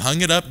same. He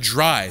hung it up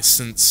dry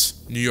since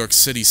New York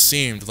City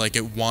seemed like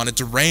it wanted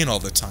to rain all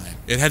the time.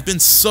 It had been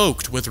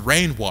soaked with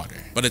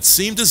rainwater, but it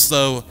seemed as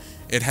though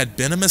it had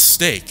been a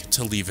mistake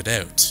to leave it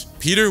out.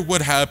 Peter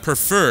would have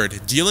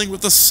preferred dealing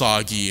with the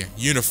soggy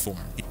uniform.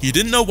 He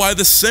didn't know why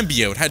the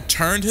symbiote had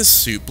turned his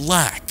suit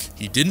black.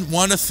 He didn't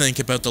want to think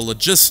about the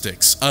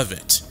logistics of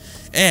it,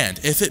 and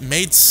if it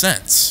made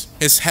sense.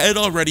 His head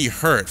already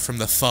hurt from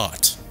the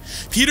thought.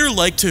 Peter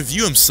liked to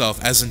view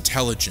himself as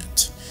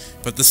intelligent,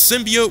 but the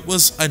symbiote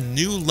was a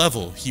new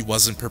level he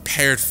wasn't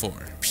prepared for.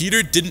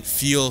 Peter didn't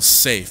feel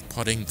safe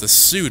putting the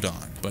suit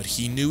on, but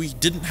he knew he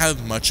didn't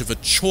have much of a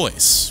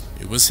choice.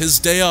 It was his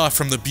day off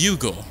from the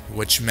Bugle,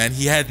 which meant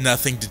he had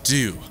nothing to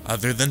do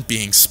other than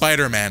being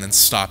Spider-Man and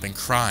stopping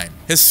crime.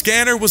 His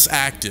scanner was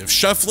active,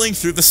 shuffling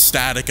through the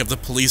static of the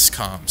police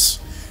comms.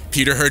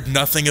 Peter heard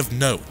nothing of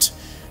note,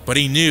 but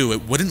he knew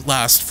it wouldn't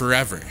last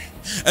forever.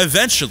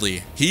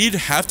 Eventually, he'd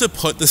have to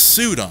put the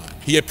suit on.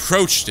 He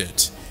approached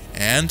it,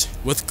 and,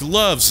 with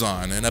gloves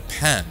on and a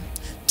pen,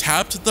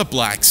 tapped the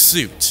black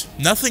suit.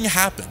 Nothing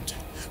happened.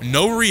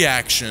 No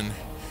reaction,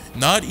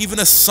 not even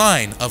a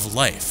sign of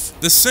life.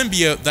 The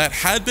symbiote that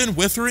had been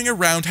withering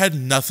around had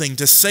nothing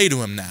to say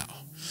to him now.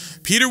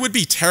 Peter would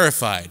be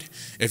terrified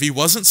if he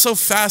wasn't so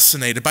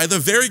fascinated by the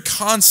very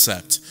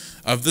concept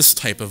of this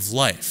type of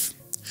life.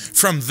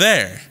 From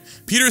there,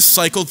 Peter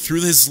cycled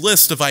through his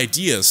list of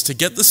ideas to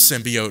get the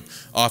symbiote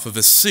off of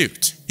his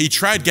suit. He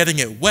tried getting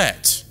it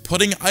wet,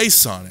 putting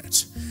ice on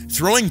it,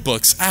 throwing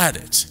books at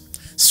it,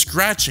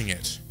 scratching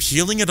it,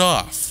 peeling it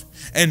off,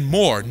 and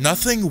more.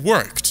 Nothing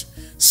worked,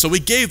 so he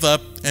gave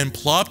up and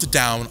plopped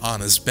down on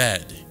his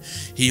bed.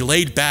 He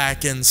laid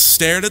back and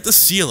stared at the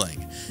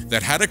ceiling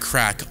that had a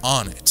crack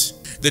on it.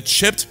 The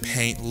chipped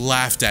paint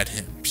laughed at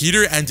him.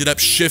 Peter ended up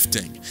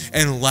shifting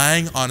and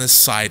lying on his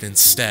side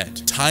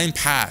instead. Time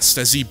passed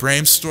as he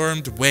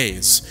brainstormed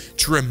ways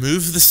to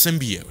remove the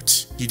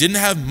symbiote. He didn't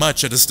have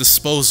much at his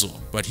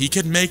disposal, but he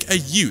could make a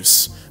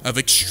use of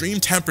extreme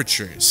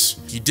temperatures.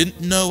 He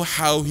didn't know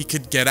how he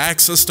could get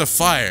access to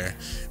fire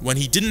when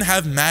he didn't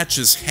have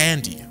matches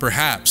handy.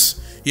 Perhaps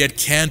he had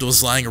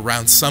candles lying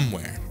around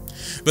somewhere,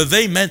 but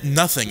they meant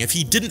nothing if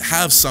he didn't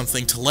have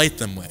something to light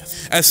them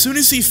with. As soon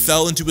as he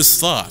fell into his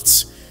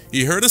thoughts,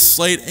 he heard a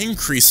slight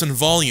increase in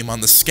volume on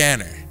the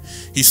scanner.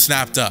 He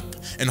snapped up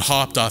and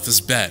hopped off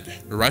his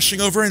bed. Rushing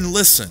over and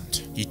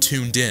listened, he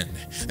tuned in,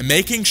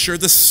 making sure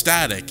the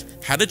static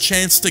had a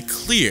chance to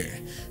clear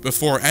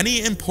before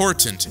any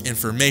important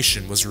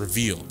information was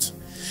revealed.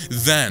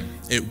 Then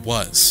it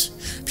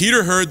was.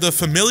 Peter heard the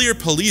familiar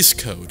police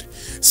code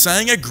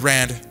saying a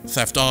grand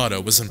theft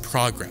auto was in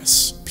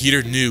progress.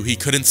 Peter knew he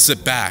couldn't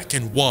sit back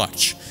and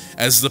watch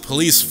as the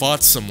police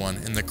fought someone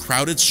in the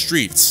crowded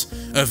streets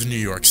of New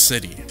York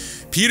City.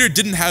 Peter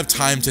didn't have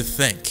time to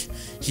think.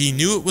 He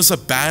knew it was a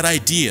bad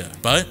idea,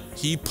 but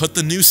he put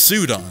the new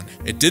suit on.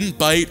 It didn't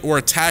bite or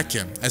attack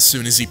him as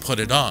soon as he put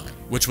it on,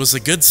 which was a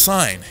good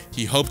sign.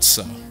 He hoped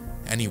so.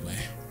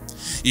 Anyway,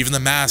 even the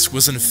mask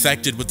was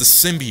infected with the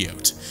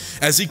symbiote.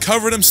 As he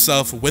covered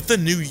himself with the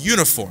new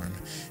uniform,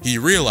 he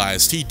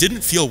realized he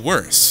didn't feel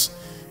worse.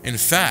 In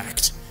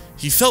fact,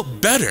 he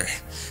felt better.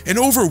 An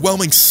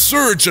overwhelming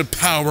surge of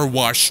power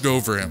washed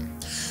over him,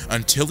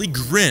 until he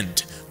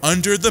grinned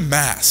under the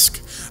mask.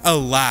 A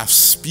laugh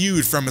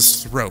spewed from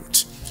his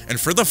throat, and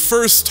for the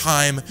first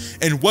time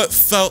in what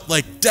felt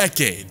like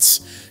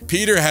decades,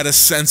 Peter had a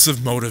sense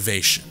of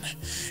motivation.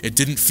 It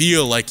didn't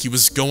feel like he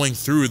was going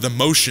through the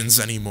motions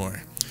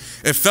anymore.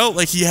 It felt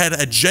like he had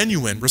a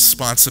genuine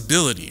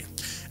responsibility,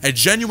 a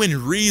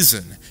genuine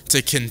reason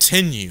to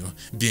continue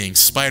being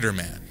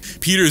Spider-Man.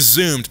 Peter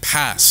zoomed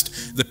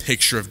past the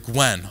picture of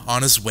Gwen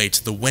on his way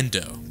to the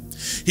window.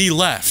 He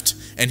left,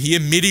 and he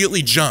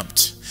immediately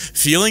jumped,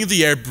 feeling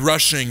the air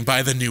brushing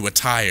by the new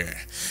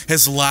attire.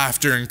 His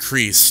laughter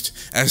increased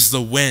as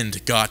the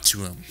wind got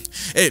to him.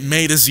 It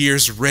made his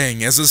ears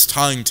ring as his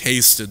tongue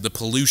tasted the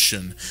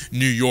pollution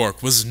New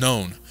York was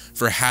known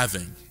for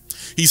having.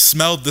 He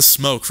smelled the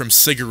smoke from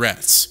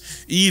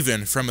cigarettes,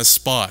 even from a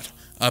spot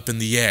up in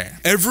the air.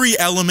 Every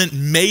element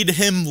made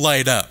him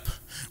light up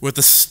with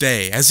a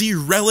stay as he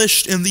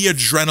relished in the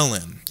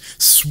adrenaline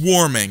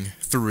swarming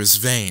through his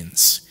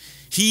veins.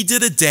 He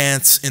did a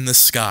dance in the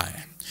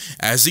sky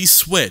as he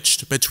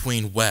switched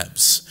between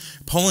webs,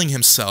 pulling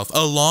himself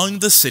along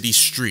the city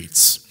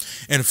streets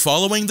and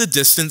following the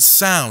distant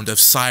sound of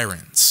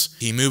sirens.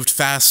 He moved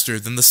faster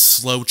than the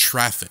slow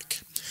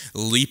traffic,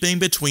 leaping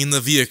between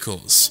the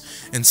vehicles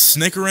and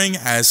snickering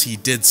as he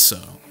did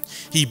so.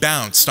 He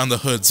bounced on the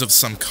hoods of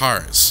some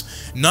cars,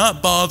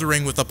 not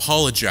bothering with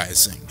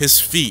apologizing. His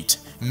feet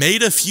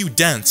made a few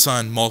dents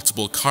on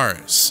multiple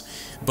cars,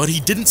 but he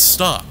didn't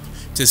stop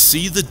to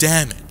see the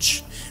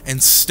damage.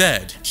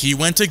 Instead, he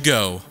went to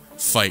go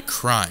fight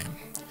crime.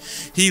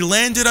 He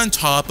landed on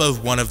top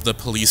of one of the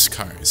police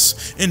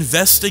cars,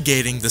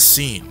 investigating the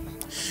scene.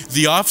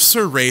 The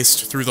officer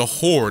raced through the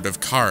horde of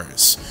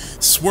cars,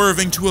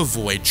 swerving to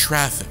avoid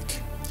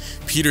traffic.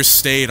 Peter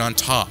stayed on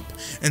top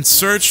and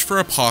searched for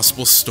a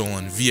possible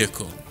stolen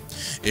vehicle.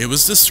 It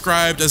was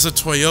described as a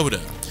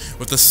Toyota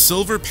with a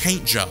silver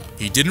paint job.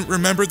 He didn't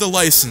remember the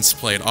license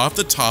plate off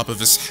the top of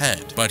his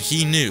head, but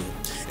he knew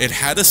it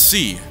had a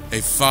C,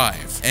 a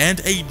 5, and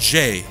a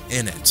J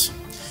in it.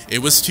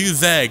 It was too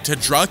vague to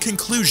draw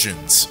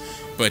conclusions,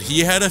 but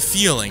he had a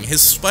feeling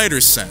his spider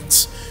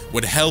sense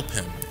would help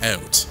him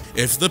out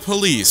if the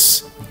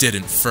police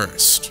didn't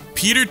first.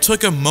 Peter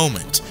took a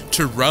moment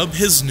to rub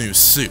his new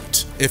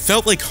suit. It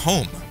felt like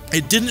home.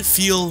 It didn't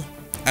feel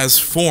as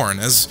foreign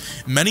as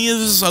many of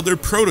his other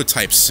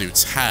prototype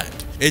suits had.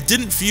 It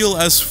didn't feel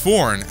as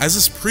foreign as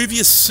his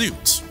previous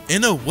suit.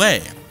 In a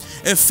way,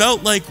 it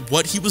felt like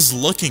what he was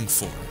looking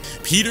for.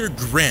 Peter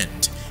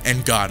grinned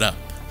and got up.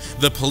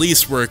 The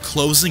police were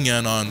closing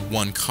in on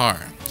one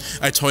car,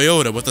 a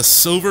Toyota with a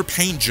silver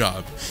paint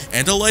job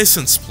and a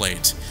license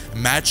plate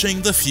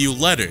matching the few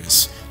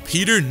letters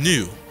Peter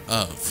knew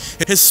of.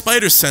 His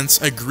spider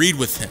sense agreed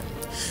with him,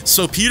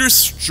 so Peter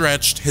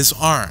stretched his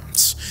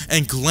arms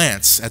and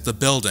glanced at the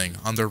building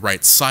on the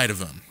right side of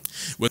him.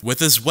 With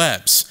his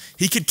webs,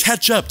 he could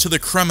catch up to the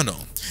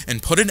criminal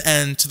and put an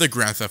end to the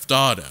Grand Theft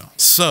Auto.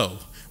 So,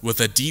 with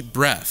a deep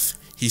breath,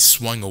 he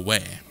swung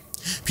away.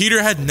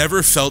 Peter had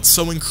never felt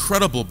so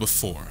incredible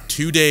before.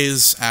 2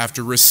 days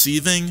after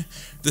receiving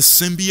the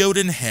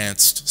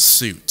symbiote-enhanced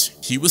suit,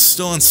 he was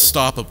still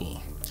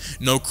unstoppable.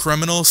 No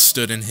criminal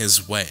stood in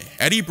his way.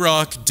 Eddie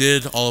Brock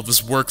did all of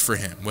his work for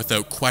him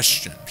without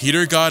question.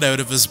 Peter got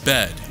out of his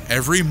bed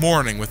every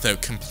morning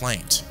without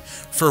complaint.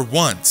 For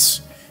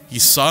once, he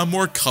saw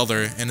more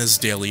color in his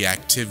daily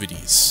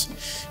activities.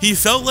 He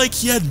felt like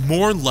he had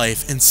more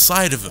life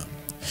inside of him.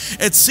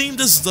 It seemed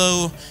as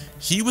though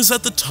he was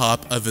at the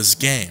top of his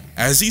game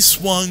as he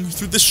swung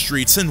through the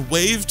streets and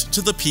waved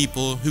to the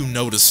people who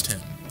noticed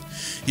him.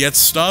 He had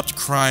stopped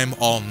crime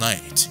all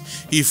night.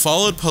 He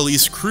followed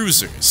police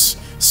cruisers,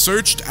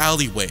 searched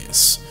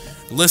alleyways,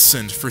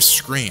 listened for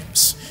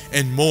screams,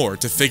 and more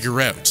to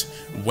figure out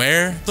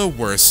where the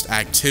worst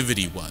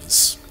activity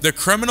was. The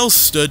criminal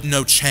stood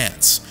no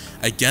chance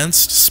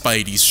against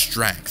Spidey's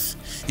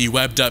strength. He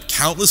webbed up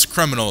countless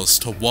criminals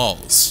to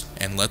walls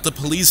and let the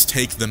police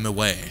take them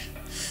away.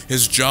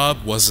 His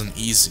job wasn't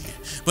easy,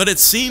 but it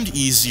seemed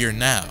easier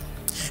now.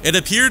 It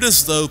appeared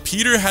as though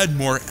Peter had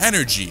more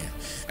energy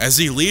as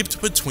he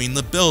leaped between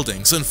the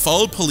buildings and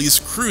followed police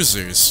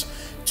cruisers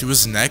to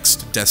his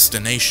next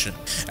destination.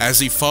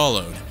 As he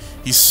followed,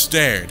 he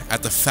stared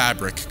at the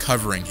fabric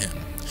covering him.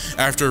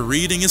 After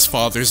reading his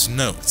father's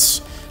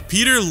notes,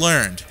 Peter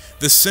learned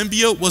the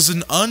symbiote was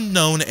an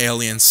unknown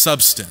alien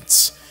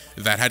substance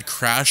that had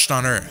crashed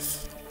on Earth.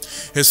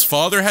 His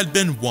father had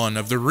been one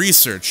of the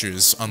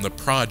researchers on the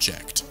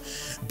project,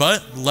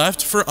 but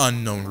left for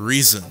unknown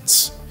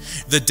reasons.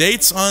 The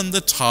dates on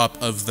the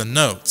top of the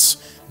notes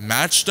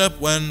matched up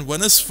when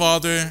his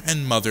father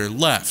and mother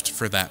left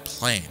for that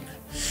plane.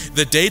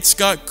 The dates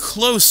got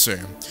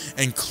closer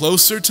and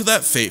closer to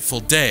that fateful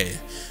day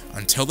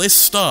until they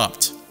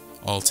stopped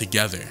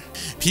altogether.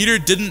 Peter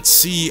didn't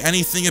see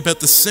anything about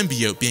the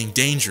symbiote being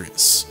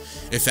dangerous.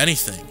 If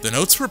anything, the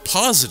notes were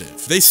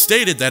positive. They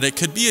stated that it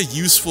could be a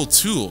useful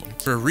tool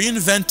for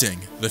reinventing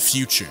the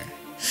future.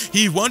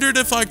 He wondered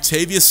if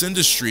Octavius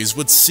Industries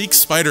would seek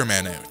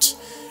Spider-Man out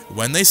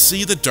when they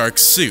see the dark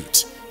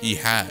suit he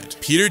had.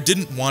 Peter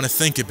didn't want to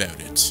think about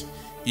it.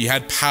 He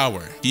had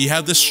power. He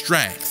had the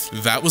strength.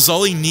 That was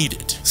all he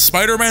needed.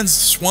 Spider-Man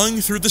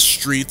swung through the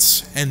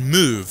streets and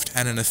moved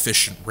at an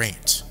efficient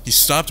rate. He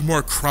stopped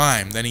more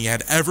crime than he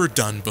had ever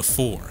done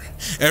before.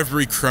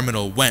 Every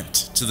criminal went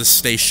to the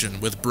station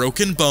with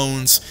broken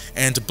bones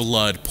and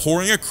blood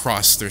pouring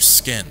across their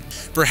skin.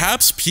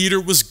 Perhaps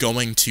Peter was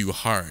going too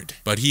hard,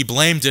 but he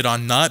blamed it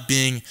on not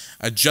being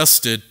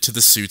adjusted to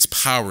the suit's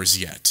powers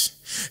yet.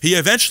 He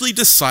eventually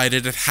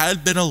decided it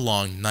had been a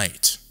long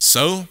night.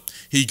 So,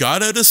 he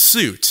got out his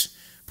suit,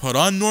 put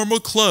on normal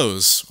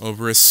clothes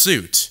over his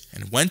suit,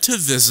 and went to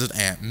visit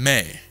Aunt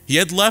May. He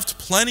had left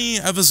plenty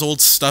of his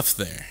old stuff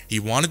there. He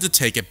wanted to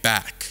take it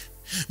back.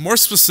 More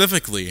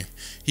specifically,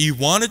 he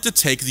wanted to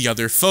take the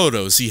other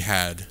photos he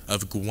had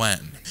of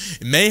Gwen.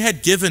 May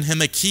had given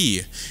him a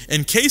key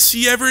in case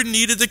he ever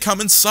needed to come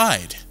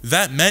inside.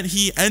 That meant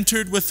he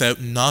entered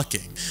without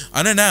knocking,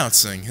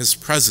 unannouncing his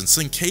presence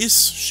in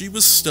case she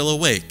was still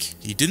awake.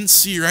 He didn't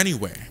see her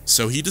anywhere,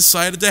 so he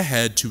decided to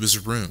head to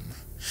his room.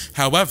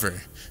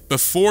 However,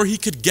 before he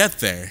could get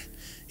there,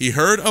 he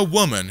heard a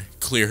woman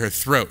clear her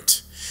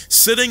throat.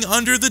 Sitting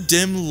under the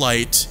dim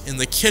light in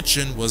the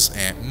kitchen was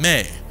Aunt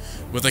May,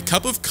 with a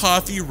cup of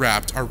coffee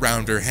wrapped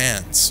around her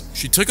hands.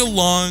 She took a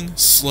long,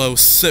 slow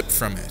sip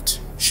from it.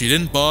 She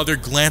didn't bother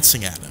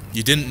glancing at him.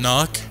 "You didn't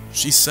knock?"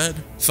 she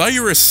said. "Thought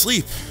you were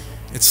asleep.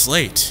 It's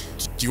late.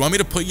 Do you want me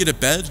to put you to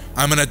bed?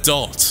 I'm an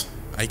adult.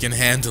 I can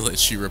handle it,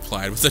 she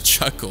replied with a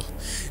chuckle,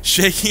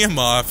 shaking him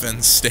off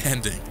and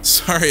standing.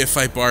 Sorry if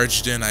I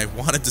barged in, I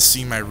wanted to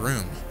see my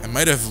room. I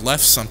might have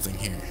left something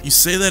here. You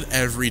say that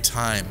every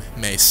time,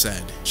 May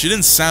said. She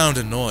didn't sound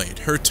annoyed.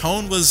 Her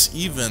tone was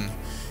even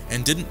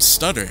and didn't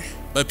stutter.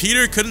 But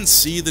Peter couldn't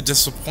see the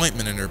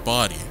disappointment in her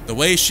body, the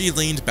way she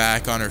leaned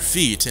back on her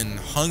feet and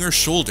hung her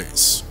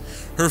shoulders.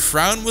 Her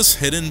frown was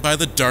hidden by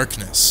the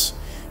darkness,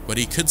 but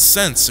he could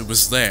sense it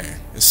was there.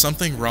 Is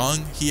something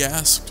wrong? He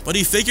asked. But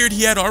he figured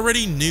he had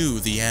already knew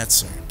the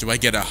answer. Do I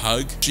get a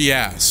hug? She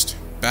asked.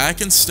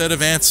 Back instead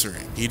of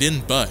answering. He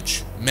didn't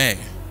budge. May,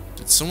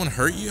 did someone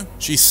hurt you?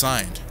 She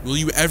signed. Will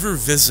you ever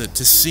visit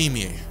to see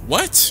me?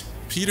 What?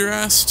 Peter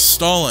asked,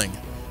 stalling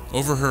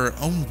over her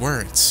own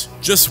words.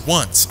 Just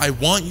once, I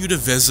want you to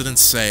visit and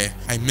say,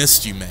 I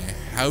missed you, May.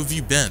 How have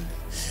you been?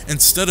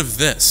 Instead of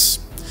this,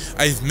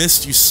 I've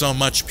missed you so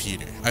much,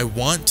 Peter. I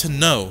want to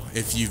know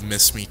if you've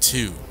missed me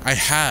too. I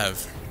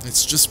have.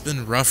 It's just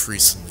been rough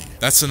recently.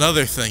 That's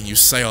another thing you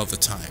say all the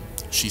time,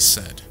 she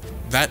said.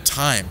 That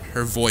time,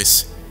 her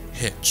voice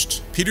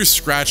hitched. Peter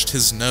scratched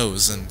his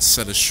nose and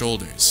set his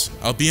shoulders.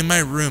 I'll be in my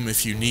room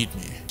if you need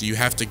me. Do you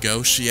have to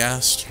go? She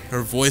asked,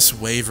 her voice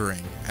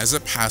wavering as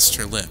it passed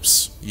her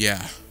lips.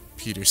 Yeah,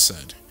 Peter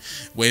said,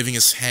 waving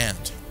his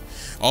hand.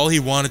 All he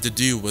wanted to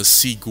do was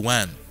see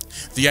Gwen.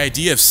 The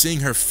idea of seeing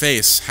her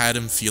face had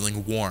him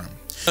feeling warm.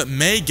 But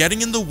May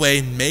getting in the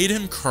way made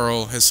him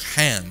curl his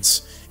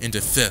hands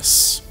into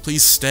fists.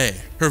 Please stay.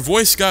 Her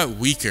voice got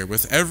weaker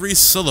with every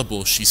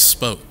syllable she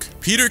spoke.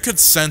 Peter could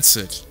sense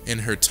it in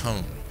her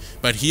tone,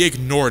 but he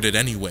ignored it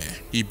anyway.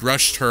 He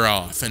brushed her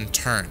off and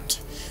turned.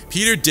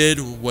 Peter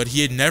did what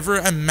he had never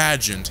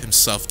imagined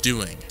himself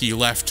doing. He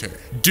left her.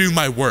 Do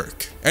my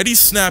work. Eddie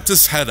snapped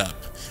his head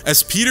up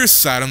as Peter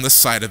sat on the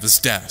side of his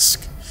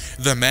desk.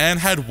 The man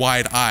had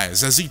wide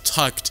eyes as he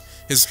tucked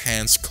his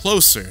hands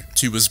closer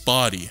to his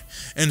body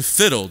and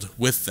fiddled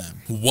with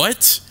them.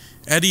 What?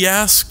 Eddie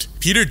asked.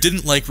 Peter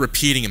didn't like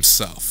repeating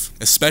himself,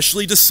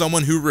 especially to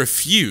someone who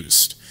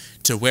refused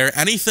to wear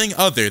anything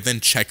other than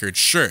checkered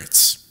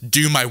shirts.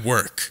 Do my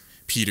work,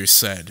 Peter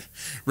said,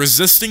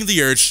 resisting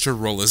the urge to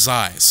roll his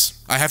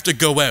eyes. I have to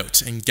go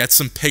out and get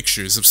some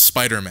pictures of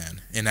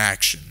Spider-Man in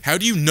action. How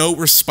do you know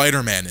where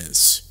Spider-Man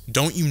is?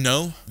 Don't you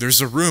know?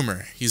 There's a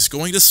rumor he's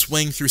going to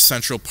swing through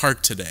Central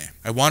Park today.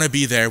 I want to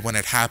be there when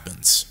it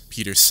happens,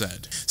 Peter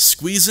said,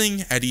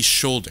 squeezing Eddie's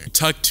shoulder. He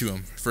tugged to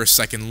him for a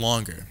second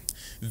longer.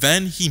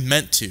 Then he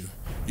meant to.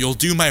 You'll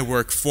do my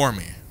work for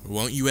me,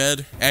 won't you,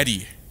 Ed?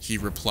 Eddie, he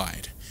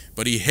replied,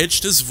 but he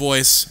hitched his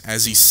voice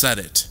as he said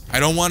it.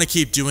 I don't want to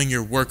keep doing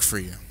your work for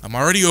you. I'm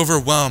already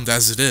overwhelmed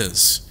as it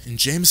is, and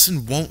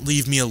Jameson won't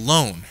leave me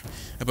alone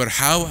about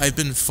how I've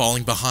been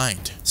falling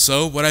behind.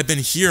 So what I've been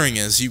hearing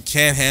is you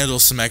can't handle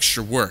some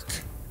extra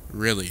work.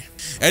 Really.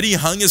 Eddie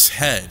hung his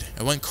head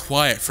and went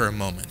quiet for a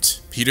moment.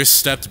 Peter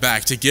stepped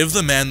back to give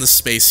the man the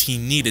space he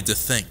needed to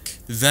think.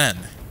 Then,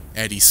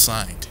 Eddie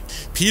signed.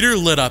 Peter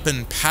lit up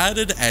and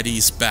patted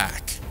Eddie's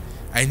back.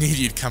 I knew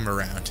you'd come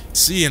around.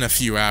 See you in a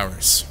few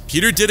hours.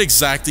 Peter did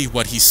exactly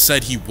what he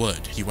said he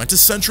would. He went to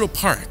Central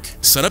Park,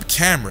 set up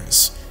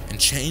cameras, and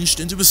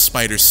changed into his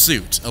spider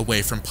suit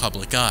away from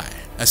public eye.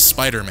 As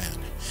Spider-Man,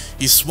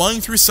 he swung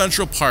through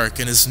Central Park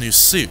in his new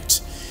suit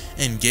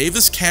and gave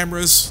his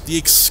cameras the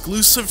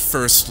exclusive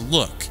first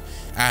look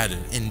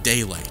added in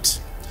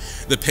daylight.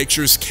 The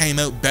pictures came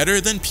out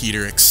better than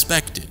Peter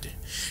expected.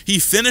 He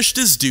finished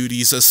his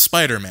duties as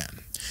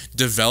Spider-Man,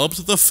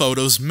 developed the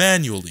photos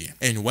manually,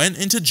 and went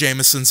into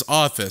Jameson's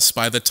office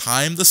by the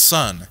time the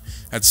sun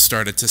had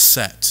started to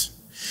set.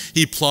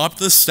 He plopped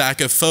the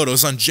stack of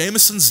photos on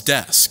Jameson's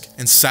desk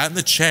and sat in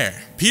the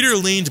chair. Peter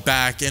leaned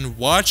back and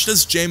watched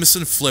as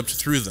Jameson flipped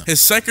through them, his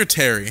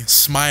secretary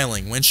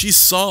smiling when she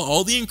saw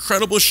all the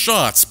incredible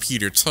shots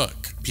Peter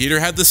took. Peter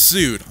had the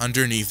suit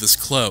underneath his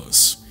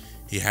clothes.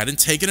 He hadn't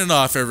taken it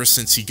off ever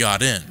since he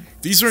got in.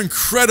 These are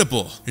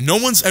incredible. No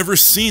one's ever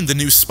seen the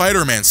new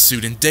Spider-Man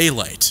suit in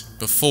daylight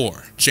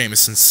before,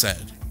 Jameson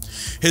said,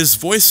 his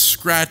voice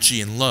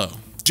scratchy and low.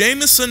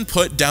 Jameson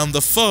put down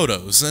the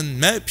photos and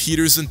met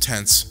Peter's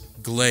intense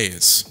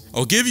glaze.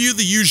 I'll give you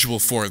the usual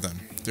for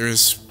them.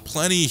 There's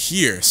plenty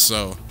here,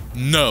 so...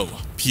 No,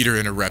 Peter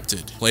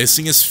interrupted,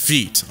 placing his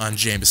feet on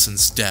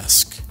Jameson's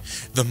desk.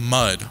 The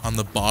mud on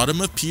the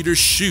bottom of Peter's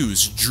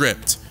shoes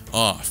dripped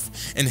off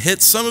and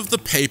hit some of the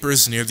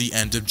papers near the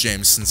end of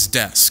Jameson's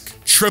desk.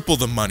 Triple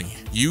the money.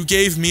 You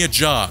gave me a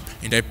job,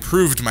 and I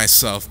proved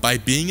myself by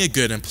being a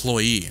good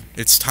employee.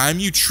 It's time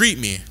you treat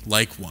me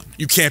like one.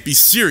 You can't be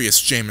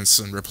serious,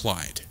 Jameson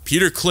replied.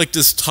 Peter clicked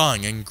his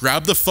tongue and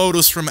grabbed the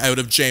photos from out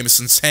of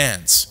Jameson's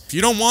hands. If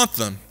you don't want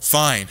them,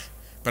 fine,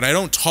 but I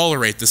don't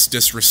tolerate this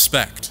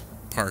disrespect,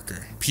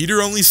 Parker.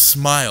 Peter only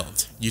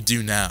smiled. You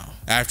do now.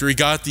 After he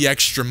got the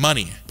extra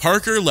money,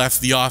 Parker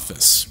left the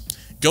office,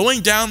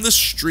 going down the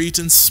street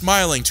and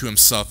smiling to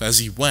himself as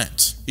he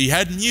went. He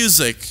had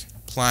music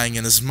playing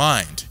in his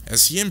mind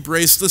as he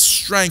embraced the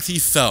strength he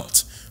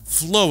felt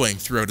flowing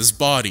throughout his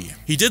body.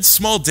 He did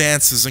small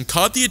dances and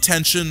caught the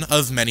attention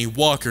of many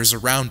walkers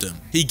around him.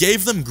 He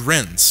gave them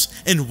grins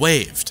and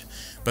waved,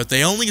 but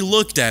they only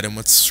looked at him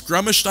with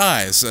scrumptious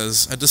eyes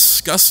as a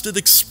disgusted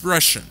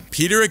expression.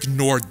 Peter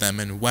ignored them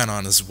and went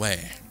on his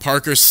way.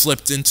 Parker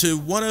slipped into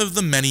one of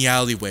the many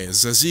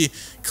alleyways as he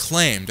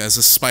claimed as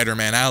a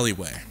Spider-Man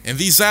alleyway. In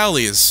these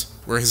alleys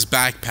were his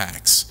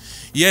backpacks.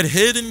 He had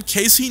hid in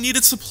case he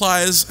needed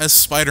supplies as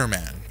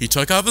Spider-Man. He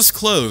took off his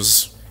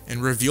clothes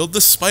and revealed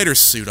the spider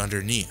suit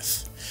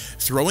underneath,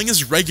 throwing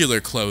his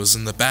regular clothes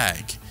in the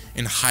bag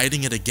and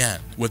hiding it again.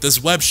 With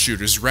his web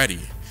shooters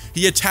ready,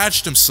 he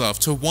attached himself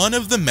to one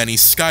of the many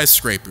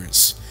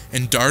skyscrapers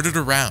and darted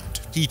around.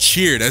 He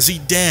cheered as he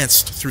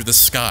danced through the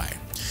sky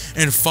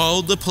and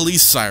followed the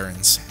police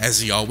sirens as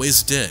he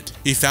always did.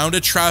 He found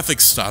a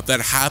traffic stop that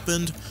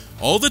happened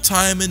all the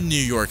time in New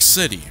York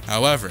City.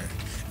 However,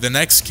 the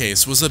next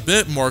case was a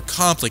bit more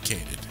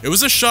complicated. It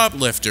was a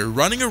shoplifter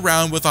running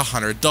around with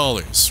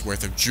 $100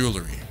 worth of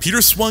jewelry.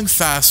 Peter swung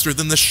faster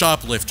than the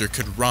shoplifter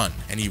could run,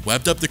 and he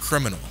webbed up the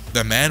criminal.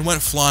 The man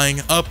went flying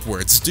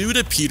upwards due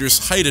to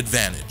Peter's height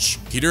advantage.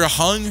 Peter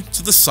hung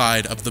to the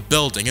side of the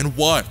building and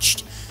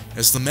watched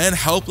as the man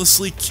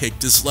helplessly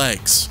kicked his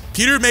legs.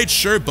 Peter made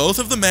sure both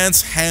of the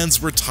man's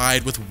hands were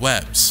tied with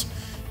webs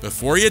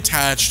before he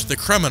attached the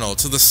criminal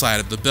to the side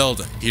of the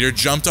building. Peter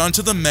jumped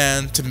onto the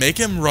man to make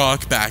him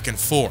rock back and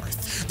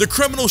forth. The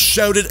criminal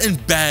shouted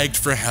and begged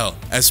for help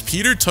as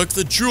Peter took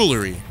the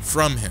jewelry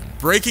from him.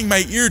 "Breaking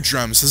my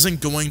eardrums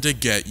isn't going to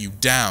get you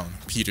down,"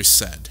 Peter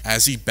said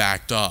as he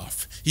backed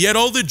off. He had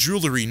all the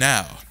jewelry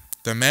now.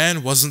 The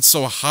man wasn't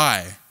so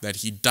high that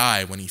he'd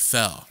die when he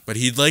fell, but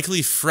he'd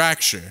likely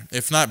fracture,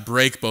 if not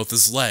break both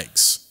his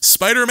legs.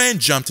 Spider-Man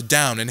jumped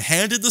down and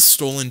handed the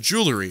stolen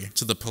jewelry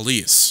to the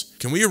police.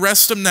 "Can we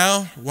arrest him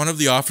now?" one of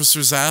the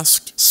officers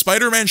asked.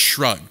 Spider-Man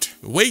shrugged.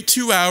 "Wait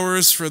 2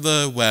 hours for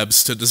the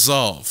webs to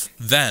dissolve."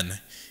 Then,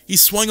 he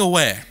swung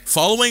away,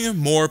 following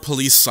more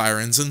police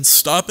sirens and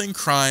stopping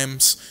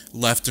crimes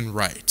left and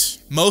right.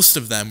 Most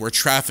of them were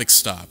traffic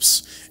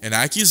stops and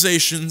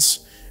accusations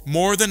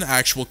more than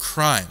actual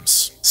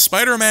crimes.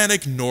 Spider-Man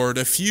ignored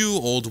a few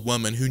old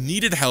women who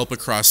needed help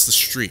across the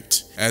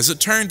street. As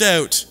it turned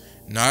out,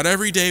 not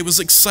every day was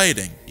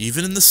exciting,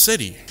 even in the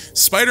city.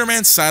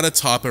 Spider-Man sat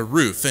atop a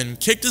roof and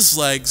kicked his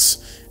legs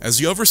as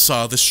he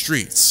oversaw the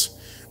streets,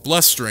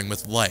 blustering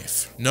with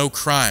life. No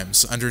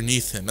crimes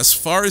underneath him as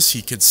far as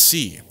he could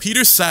see.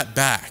 Peter sat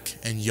back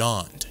and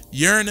yawned,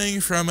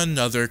 yearning from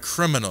another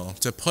criminal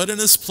to put in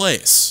his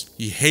place.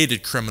 He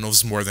hated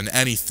criminals more than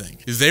anything.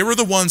 They were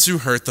the ones who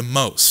hurt the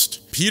most.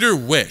 Peter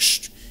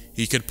wished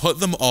he could put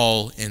them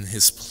all in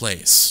his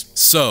place.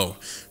 So,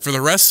 for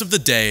the rest of the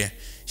day,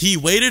 he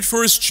waited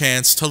for his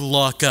chance to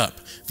lock up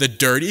the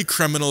dirty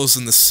criminals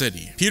in the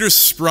city. Peter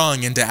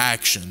sprung into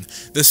action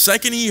the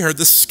second he heard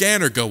the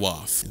scanner go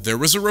off. There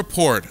was a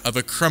report of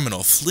a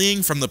criminal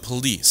fleeing from the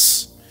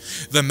police.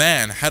 The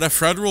man had a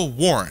federal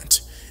warrant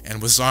and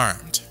was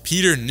armed.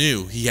 Peter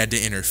knew he had to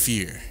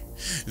interfere.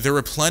 There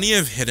were plenty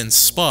of hidden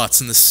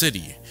spots in the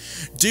city,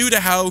 due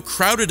to how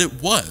crowded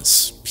it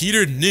was.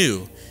 Peter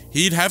knew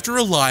he'd have to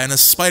rely on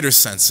his spider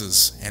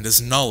senses and his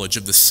knowledge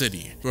of the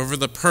city, whoever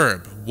the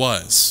perp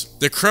was.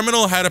 The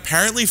criminal had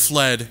apparently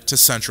fled to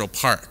Central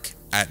Park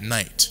at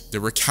night.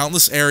 There were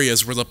countless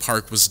areas where the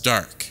park was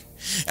dark.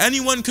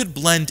 Anyone could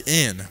blend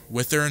in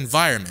with their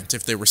environment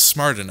if they were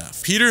smart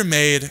enough. Peter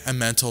made a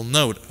mental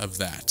note of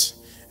that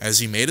as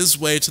he made his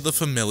way to the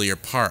familiar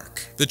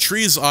park. The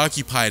trees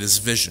occupied his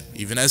vision,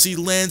 even as he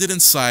landed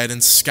inside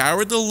and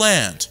scoured the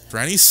land for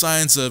any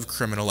signs of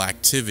criminal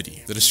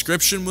activity. The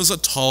description was a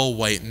tall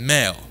white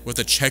male with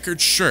a checkered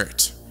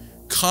shirt,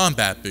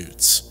 combat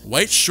boots,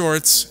 white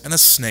shorts, and a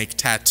snake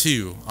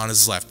tattoo on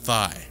his left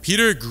thigh.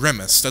 Peter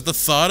grimaced at the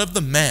thought of the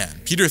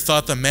man. Peter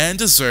thought the man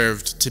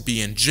deserved to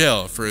be in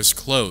jail for his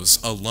clothes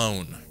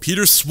alone.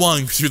 Peter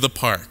swung through the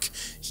park,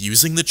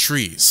 using the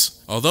trees.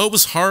 Although it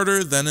was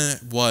harder than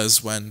it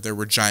was when there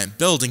were giant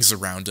buildings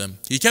around him,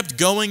 he kept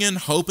going and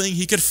hoping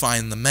he could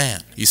find the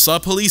man. He saw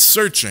police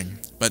searching,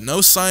 but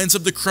no signs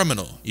of the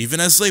criminal,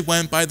 even as they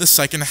went by the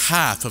second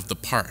half of the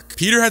park.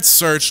 Peter had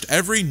searched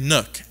every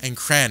nook and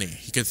cranny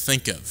he could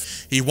think of.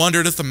 He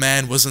wondered if the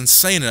man was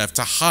insane enough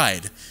to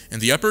hide in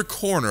the upper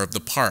corner of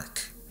the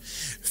park.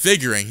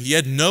 Figuring he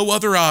had no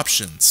other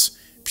options,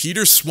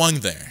 Peter swung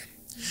there.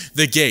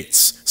 The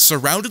gates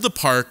surrounded the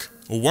park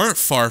weren't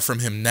far from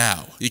him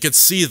now. He could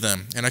see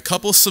them and a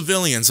couple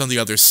civilians on the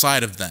other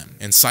side of them.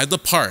 Inside the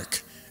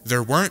park,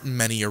 there weren't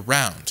many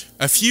around.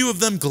 A few of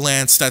them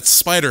glanced at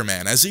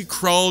Spider-Man as he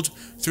crawled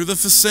through the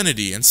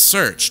vicinity and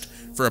searched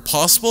for a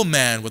possible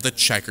man with a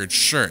checkered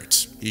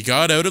shirt. He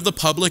got out of the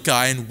public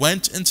eye and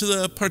went into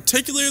the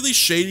particularly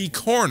shady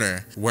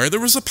corner where there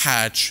was a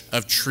patch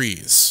of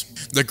trees.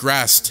 The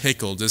grass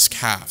tickled his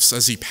calves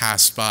as he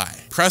passed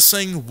by,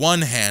 pressing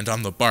one hand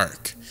on the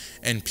bark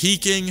and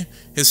peeking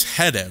his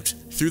head out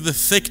through the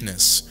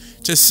thickness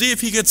to see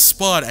if he could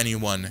spot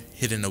anyone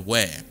hidden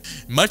away.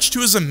 Much to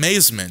his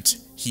amazement,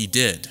 he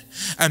did.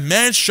 A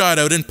man shot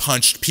out and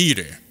punched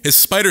Peter. His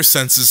spider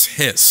senses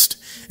hissed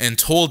and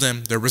told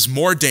him there was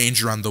more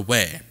danger on the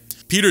way.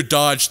 Peter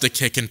dodged the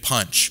kick and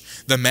punch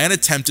the man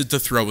attempted to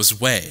throw his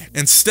way.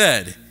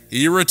 Instead,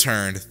 he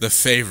returned the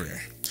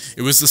favor.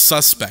 It was the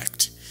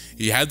suspect.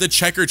 He had the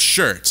checkered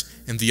shirt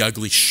and the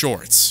ugly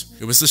shorts.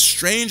 It was the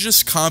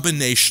strangest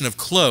combination of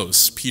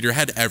clothes Peter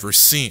had ever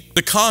seen.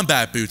 The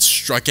combat boots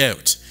struck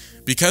out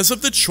because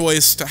of the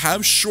choice to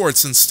have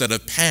shorts instead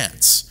of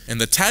pants, and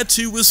the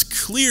tattoo was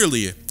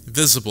clearly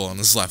visible on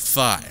his left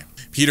thigh.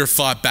 Peter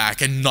fought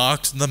back and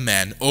knocked the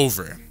man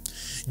over,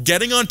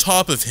 getting on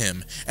top of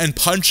him and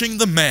punching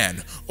the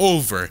man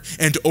over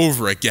and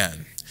over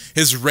again.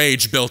 His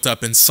rage built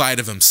up inside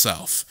of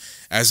himself.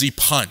 As he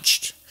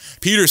punched,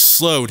 Peter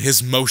slowed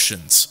his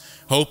motions,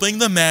 hoping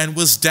the man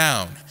was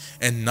down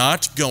and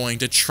not going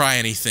to try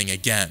anything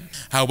again.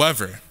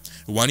 However,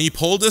 when he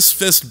pulled his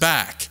fist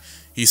back,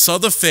 he saw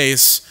the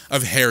face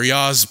of Harry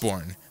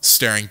Osborn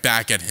staring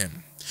back at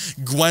him.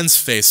 Gwen's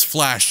face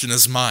flashed in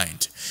his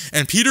mind,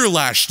 and Peter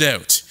lashed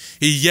out.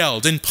 He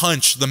yelled and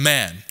punched the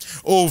man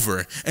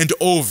over and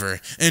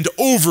over and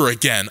over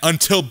again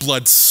until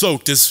blood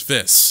soaked his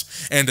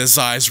fists and his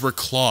eyes were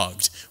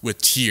clogged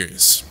with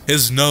tears.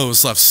 His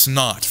nose left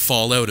snot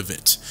fall out of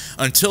it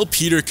until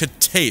Peter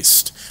could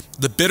taste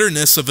the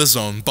bitterness of his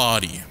own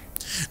body.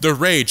 The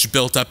rage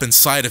built up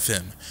inside of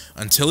him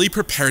until he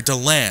prepared to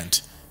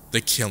land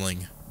the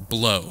killing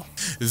blow.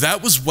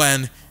 That was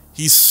when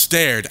he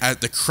stared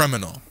at the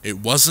criminal. It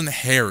wasn't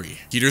Harry.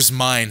 Peter's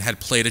mind had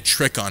played a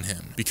trick on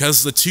him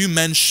because the two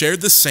men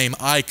shared the same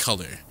eye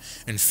color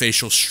and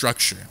facial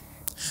structure.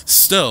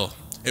 Still,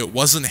 it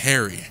wasn't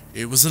Harry.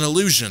 It was an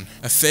illusion,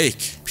 a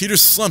fake. Peter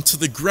slumped to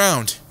the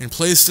ground and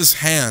placed his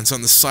hands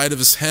on the side of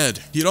his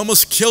head. He had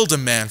almost killed a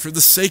man for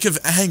the sake of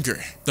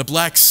anger. The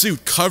black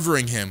suit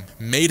covering him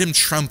made him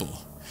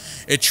tremble.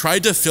 It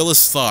tried to fill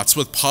his thoughts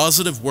with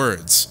positive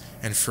words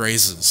and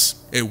phrases.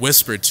 It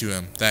whispered to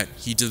him that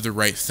he did the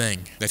right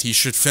thing, that he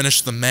should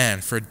finish the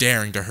man for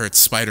daring to hurt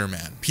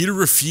Spider-Man. Peter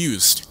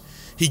refused.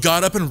 He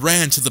got up and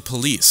ran to the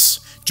police,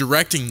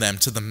 directing them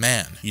to the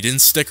man. He didn't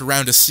stick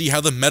around to see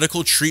how the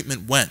medical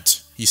treatment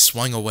went. He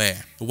swung away,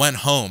 went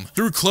home,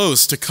 threw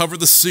clothes to cover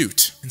the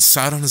suit, and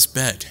sat on his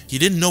bed. He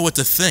didn't know what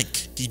to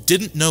think. He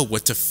didn't know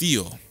what to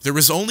feel. There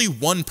was only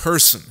one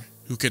person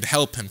who could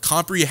help him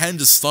comprehend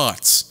his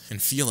thoughts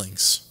and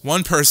feelings.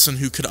 One person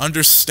who could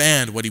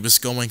understand what he was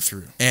going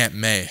through. Aunt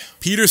May.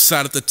 Peter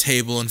sat at the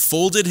table and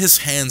folded his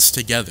hands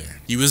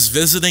together. He was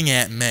visiting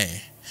Aunt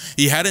May.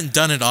 He hadn't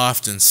done it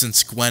often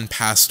since Gwen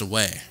passed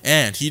away,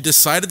 and he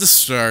decided to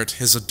start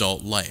his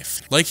adult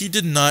life like he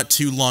did not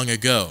too long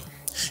ago.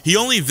 He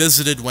only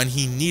visited when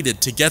he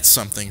needed to get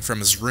something from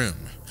his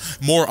room.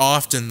 More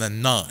often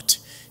than not,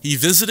 he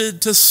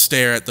visited to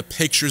stare at the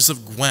pictures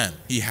of Gwen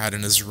he had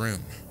in his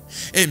room.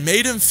 It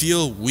made him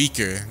feel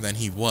weaker than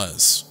he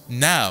was.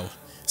 Now,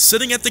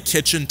 sitting at the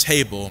kitchen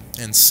table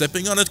and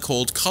sipping on a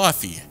cold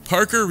coffee,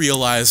 Parker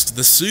realized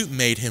the suit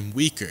made him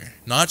weaker,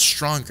 not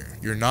stronger.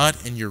 "You're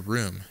not in your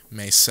room,"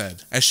 May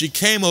said, as she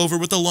came over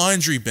with a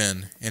laundry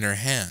bin in her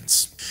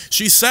hands.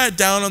 She sat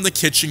down on the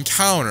kitchen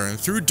counter and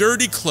threw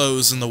dirty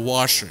clothes in the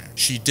washer.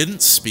 She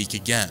didn't speak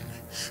again.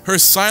 Her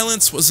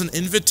silence was an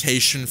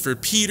invitation for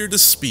Peter to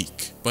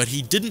speak, but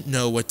he didn't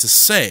know what to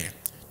say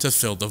to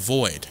fill the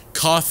void.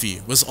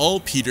 Coffee was all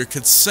Peter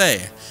could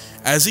say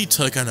as he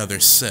took another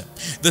sip.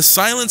 The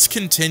silence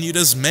continued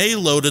as May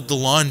loaded the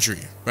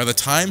laundry. By the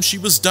time she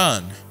was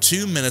done,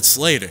 2 minutes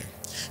later,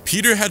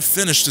 Peter had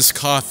finished his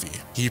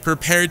coffee. He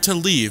prepared to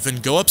leave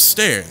and go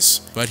upstairs,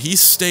 but he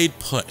stayed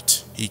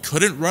put. He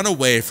couldn't run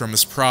away from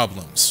his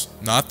problems.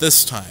 "Not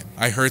this time.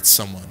 I hurt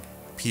someone,"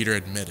 Peter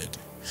admitted,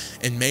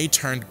 and May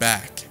turned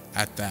back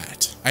at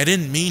that. "I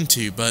didn't mean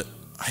to, but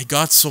I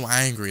got so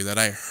angry that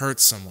I hurt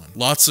someone.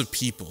 Lots of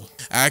people.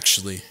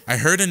 Actually, I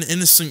hurt an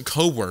innocent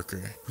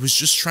coworker who was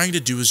just trying to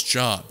do his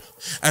job.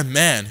 A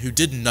man who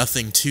did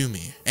nothing to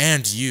me.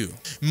 And you.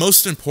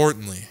 Most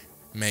importantly,"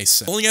 May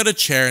said, pulling out a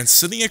chair and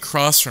sitting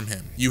across from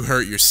him, "you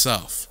hurt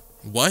yourself."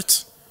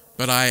 "What?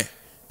 But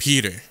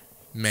Peter,"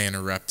 May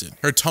interrupted.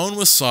 Her tone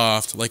was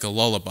soft like a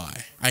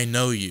lullaby. "I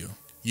know you.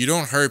 You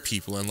don't hurt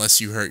people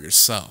unless you hurt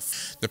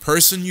yourself. The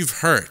person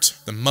you've hurt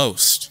the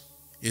most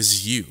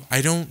is you."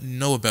 "I don't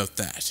know about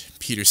that,"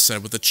 Peter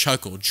said with a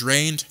chuckle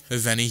drained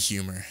of any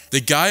humor. "The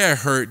guy I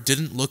hurt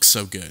didn't look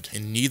so good,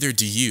 and neither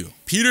do you."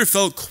 Peter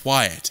felt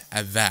quiet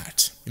at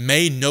that.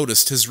 May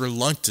noticed his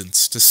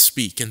reluctance to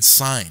speak and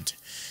signed.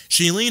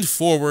 She leaned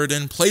forward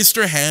and placed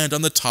her hand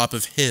on the top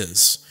of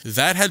his.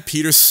 That had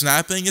Peter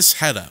snapping his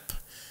head up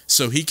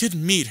so he could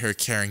meet her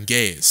caring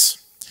gaze.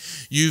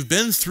 "You've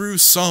been through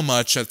so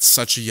much at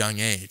such a young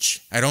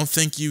age. I don't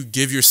think you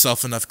give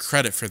yourself enough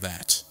credit for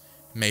that,"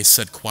 May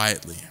said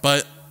quietly.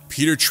 "But,"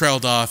 Peter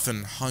trailed off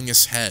and hung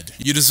his head,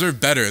 "you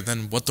deserve better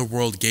than what the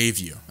world gave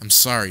you. I'm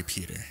sorry,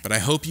 Peter, but I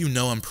hope you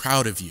know I'm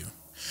proud of you.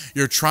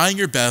 You're trying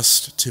your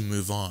best to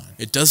move on."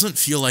 "It doesn't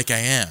feel like I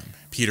am,"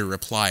 Peter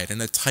replied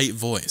in a tight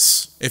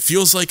voice. "It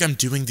feels like I'm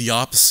doing the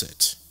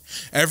opposite.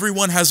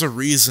 Everyone has a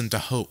reason to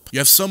hope. You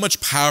have so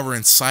much power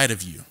inside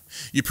of you.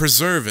 You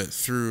preserve it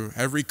through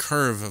every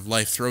curve of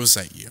life throws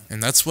at you.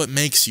 And that's what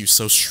makes you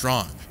so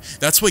strong.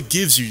 That's what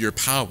gives you your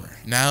power.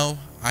 Now,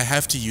 I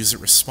have to use it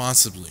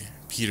responsibly,"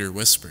 Peter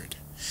whispered.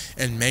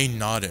 And May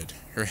nodded,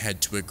 her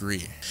head to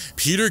agree.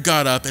 Peter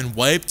got up and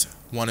wiped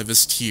one of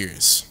his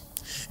tears.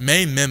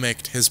 May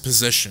mimicked his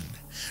position,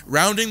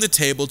 rounding the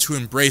table to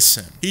embrace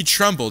him. He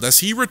trembled as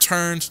he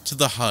returned to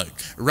the hug,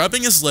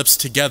 rubbing his lips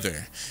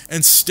together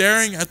and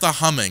staring at the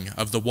humming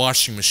of the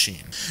washing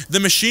machine. The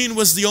machine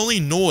was the only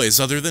noise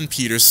other than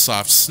Peter's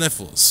soft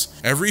sniffles.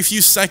 Every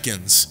few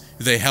seconds,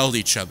 they held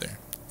each other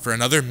for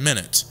another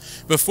minute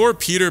before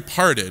Peter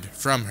parted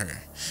from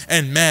her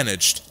and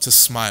managed to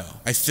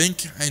smile. "I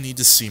think I need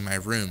to see my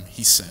room,"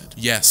 he said.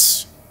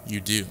 "Yes,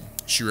 you do,"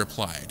 she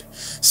replied,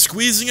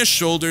 squeezing his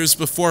shoulders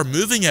before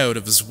moving out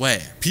of his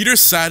way. Peter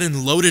sat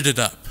and loaded it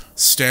up,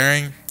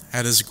 staring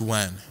at his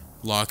Gwen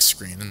lock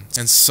screen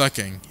and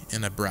sucking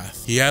in a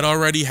breath. He had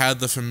already had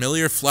the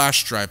familiar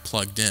flash drive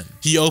plugged in.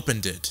 He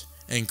opened it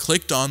and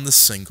clicked on the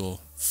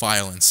single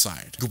file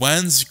inside.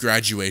 Gwen's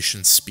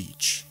graduation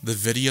speech. The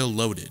video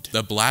loaded.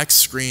 The black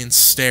screen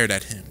stared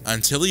at him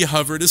until he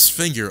hovered his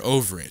finger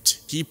over it.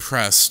 He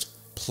pressed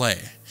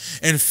play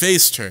and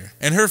faced her,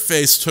 and her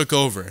face took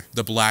over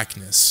the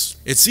blackness.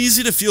 It's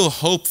easy to feel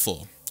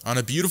hopeful on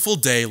a beautiful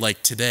day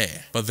like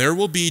today, but there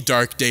will be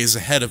dark days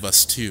ahead of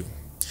us too.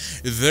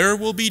 There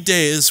will be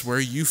days where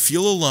you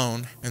feel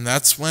alone, and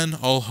that's when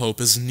all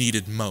hope is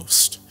needed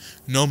most.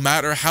 No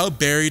matter how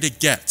buried it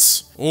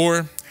gets,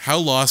 or how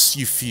lost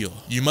you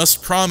feel, you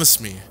must promise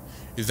me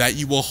that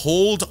you will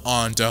hold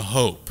on to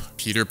hope.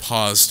 Peter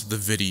paused the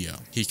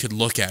video. He could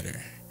look at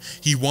her.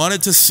 He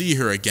wanted to see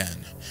her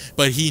again,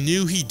 but he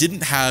knew he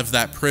didn't have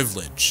that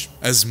privilege.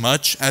 As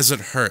much as it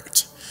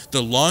hurt,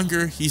 the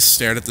longer he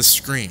stared at the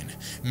screen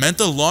meant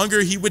the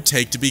longer he would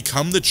take to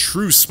become the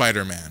true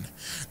Spider-Man.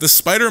 The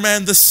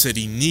Spider-Man the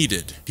city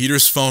needed.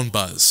 Peter's phone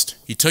buzzed.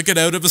 He took it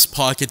out of his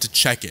pocket to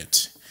check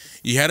it.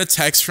 He had a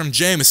text from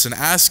Jameson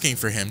asking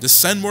for him to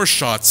send more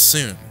shots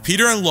soon.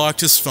 Peter unlocked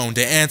his phone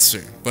to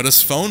answer, but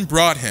his phone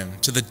brought him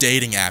to the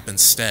dating app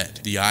instead.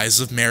 The eyes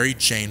of Mary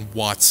Jane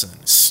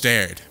Watson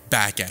stared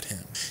back at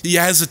him. He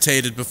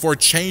hesitated before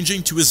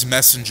changing to his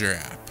Messenger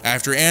app.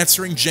 After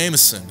answering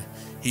Jameson,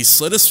 he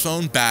slid his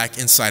phone back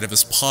inside of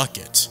his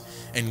pocket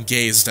and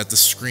gazed at the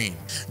screen.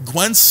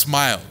 Gwen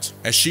smiled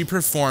as she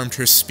performed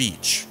her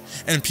speech,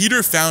 and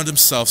Peter found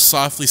himself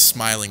softly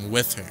smiling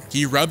with her.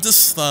 He rubbed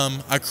his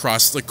thumb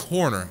across the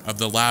corner of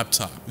the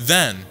laptop.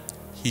 Then,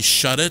 he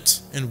shut it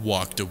and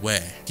walked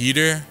away.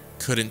 Peter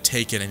couldn't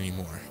take it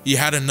anymore. He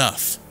had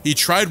enough. He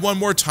tried one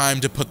more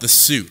time to put the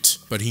suit,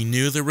 but he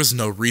knew there was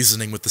no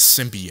reasoning with the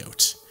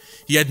symbiote.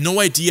 He had no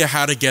idea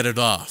how to get it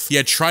off. He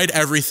had tried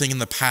everything in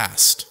the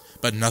past,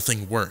 but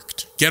nothing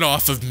worked. "Get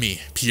off of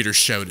me," Peter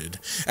shouted.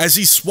 As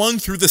he swung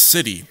through the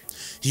city,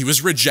 he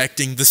was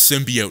rejecting the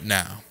symbiote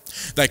now.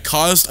 That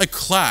caused a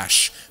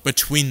clash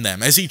between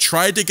them as he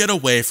tried to get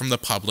away from the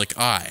public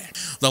eye.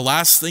 The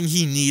last thing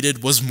he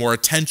needed was more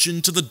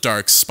attention to the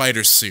dark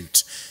spider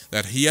suit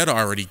that he had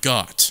already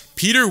got.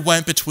 Peter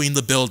went between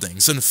the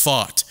buildings and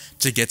fought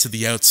to get to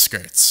the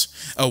outskirts,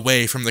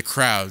 away from the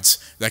crowds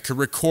that could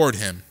record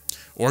him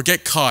or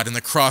get caught in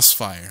the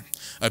crossfire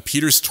of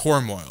Peter's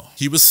turmoil.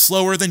 He was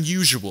slower than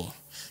usual.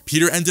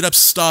 Peter ended up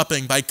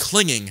stopping by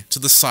clinging to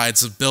the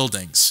sides of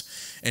buildings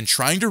and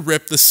trying to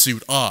rip the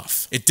suit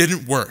off. It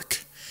didn't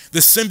work. The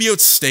symbiote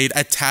stayed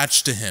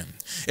attached to him.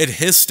 It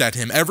hissed at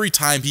him every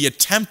time he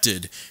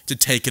attempted to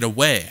take it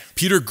away.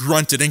 Peter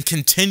grunted and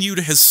continued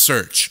his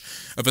search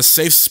of a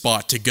safe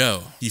spot to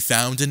go. He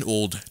found an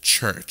old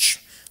church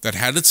that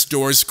had its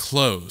doors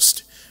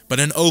closed, but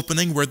an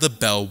opening where the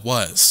bell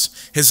was.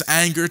 His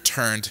anger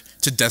turned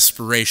to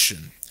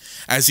desperation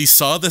as he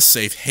saw the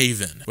safe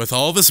haven. With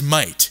all of his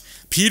might,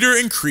 Peter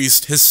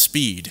increased his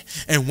speed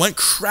and went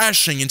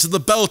crashing into the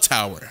bell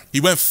tower.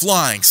 He went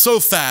flying so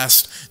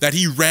fast that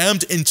he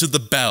rammed into the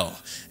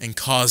bell and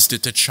caused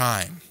it to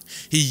chime.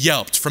 He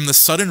yelped from the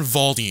sudden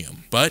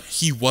volume, but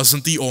he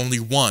wasn't the only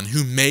one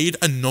who made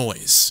a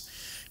noise.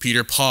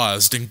 Peter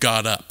paused and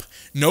got up,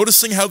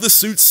 noticing how the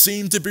suit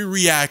seemed to be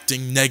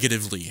reacting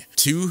negatively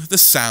to the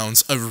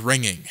sounds of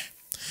ringing.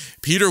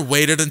 Peter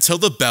waited until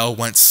the bell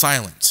went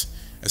silent.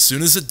 As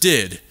soon as it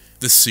did,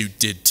 the suit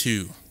did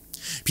too.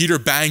 Peter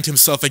banged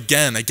himself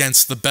again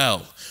against the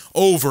bell,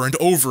 over and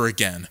over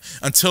again,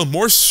 until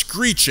more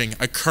screeching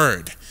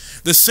occurred.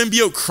 The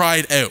symbiote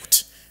cried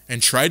out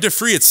and tried to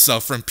free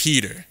itself from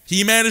Peter.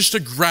 He managed to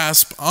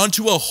grasp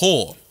onto a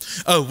hole,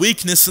 a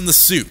weakness in the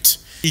suit.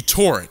 He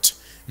tore it,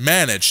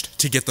 managed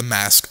to get the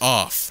mask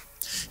off.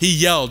 He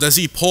yelled as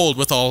he pulled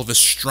with all of his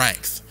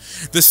strength.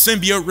 The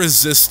symbiote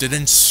resisted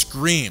and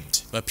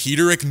screamed, but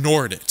Peter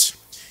ignored it.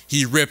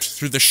 He ripped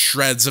through the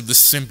shreds of the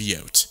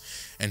symbiote,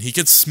 and he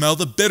could smell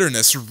the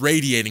bitterness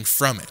radiating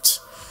from it.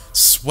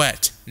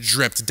 Sweat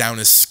dripped down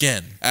his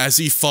skin as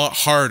he fought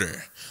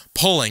harder,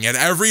 pulling at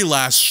every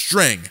last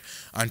string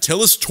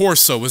until his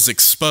torso was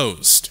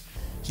exposed.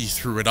 He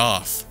threw it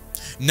off.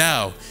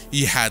 Now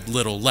he had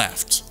little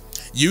left.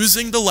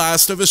 Using the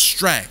last of his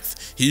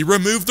strength, he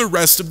removed the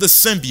rest of the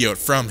symbiote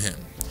from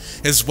him.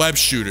 His web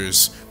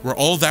shooters were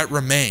all that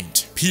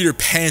remained. Peter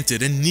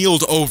panted and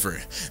kneeled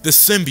over. The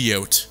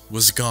symbiote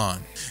was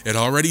gone. It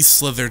already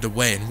slithered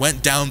away and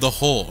went down the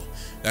hole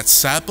that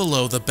sat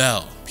below the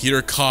bell.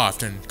 Peter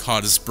coughed and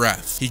caught his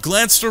breath. He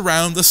glanced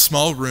around the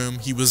small room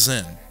he was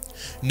in,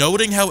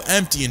 noting how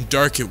empty and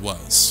dark it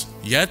was,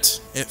 yet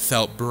it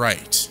felt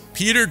bright.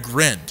 Peter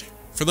grinned.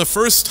 For the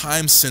first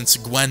time since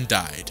Gwen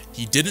died,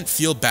 he didn't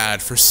feel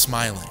bad for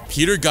smiling.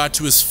 Peter got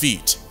to his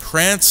feet,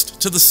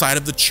 pranced to the side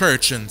of the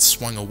church, and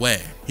swung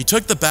away. He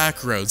took the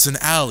back roads and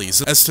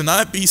alleys as to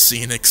not be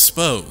seen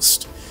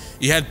exposed.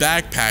 He had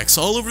backpacks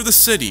all over the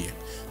city,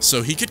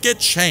 so he could get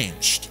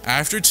changed.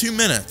 After 2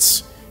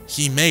 minutes,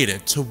 he made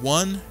it to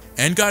one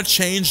and got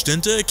changed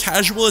into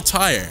casual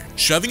attire,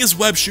 shoving his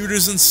web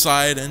shooters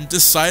inside and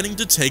deciding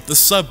to take the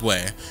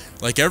subway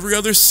like every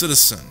other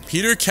citizen.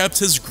 Peter kept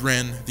his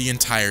grin the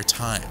entire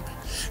time.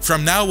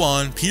 From now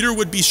on, Peter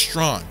would be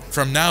strong.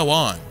 From now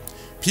on,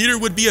 Peter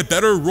would be a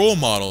better role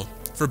model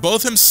for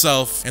both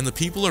himself and the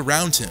people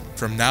around him.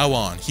 From now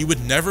on, he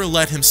would never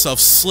let himself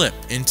slip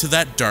into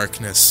that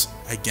darkness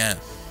again.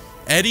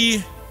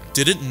 Eddie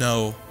didn't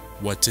know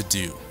what to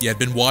do. He had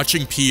been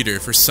watching Peter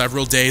for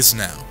several days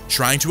now,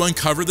 trying to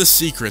uncover the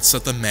secrets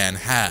that the man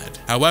had.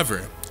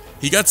 However,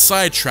 he got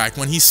sidetracked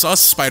when he saw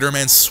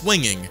Spider-Man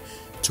swinging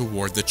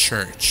toward the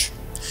church.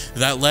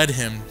 That led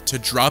him to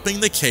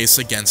dropping the case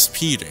against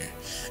Peter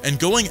and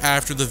going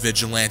after the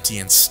vigilante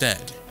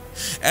instead.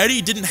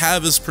 Eddie didn't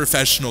have his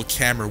professional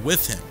camera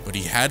with him, but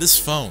he had his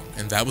phone,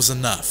 and that was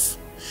enough.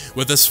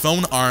 With his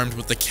phone armed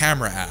with the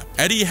camera app,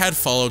 Eddie had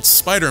followed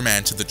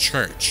Spider-Man to the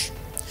church.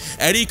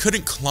 Eddie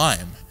couldn't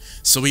climb,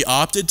 so he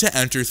opted to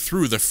enter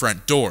through the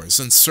front doors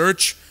and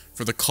search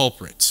for the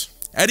culprit.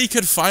 Eddie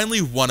could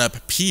finally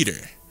one-up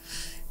Peter.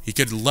 He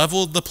could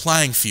level the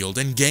playing field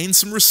and gain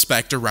some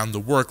respect around the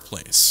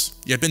workplace.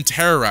 He had been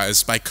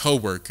terrorized by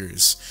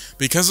co-workers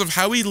because of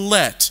how he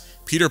let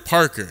Peter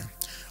Parker,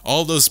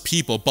 all those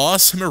people,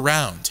 boss him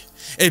around.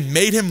 It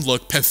made him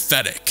look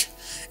pathetic.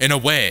 In a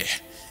way,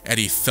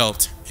 Eddie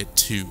felt it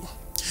too.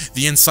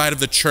 The inside of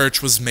the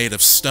church was made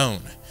of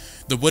stone.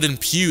 The wooden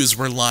pews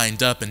were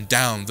lined up and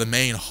down the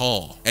main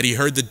hall. Eddie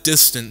heard the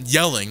distant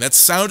yelling that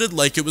sounded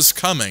like it was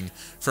coming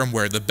from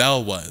where the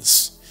bell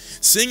was.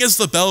 Seeing as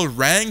the bell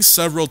rang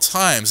several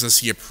times as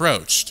he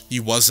approached,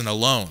 he wasn't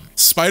alone.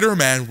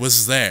 Spider-Man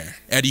was there.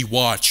 Eddie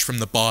watched from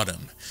the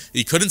bottom.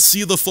 He couldn't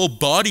see the full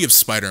body of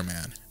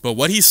Spider-Man, but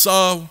what he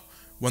saw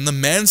when the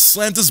man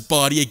slammed his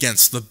body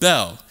against the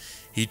bell,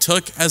 he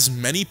took as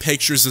many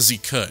pictures as he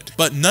could,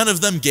 but none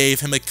of them gave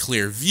him a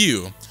clear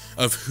view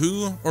of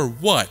who or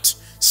what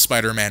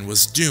Spider-Man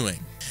was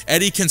doing.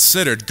 Eddie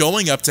considered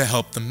going up to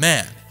help the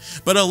man,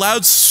 but a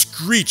loud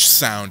screech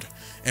sound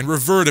and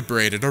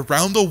reverberated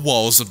around the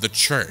walls of the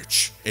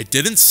church. It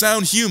didn't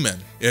sound human.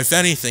 If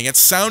anything, it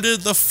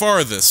sounded the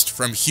farthest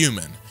from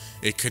human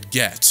it could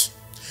get.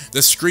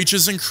 The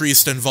screeches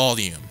increased in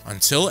volume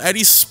until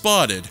Eddie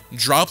spotted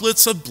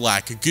droplets of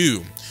black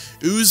goo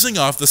oozing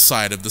off the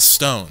side of the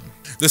stone.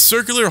 The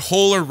circular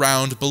hole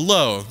around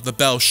below the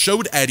bell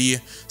showed Eddie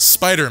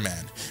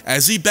Spider-Man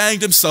as he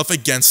banged himself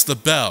against the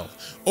bell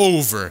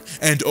over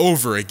and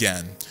over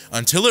again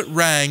until it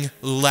rang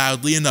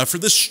loudly enough for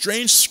the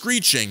strange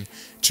screeching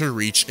to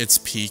reach its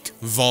peak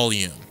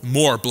volume.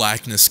 More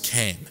blackness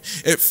came.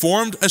 It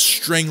formed a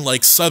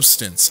string-like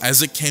substance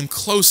as it came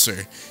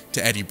closer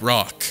to Eddie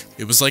Brock.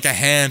 It was like a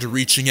hand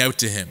reaching out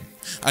to him,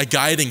 a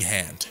guiding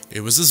hand.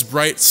 It was his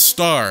bright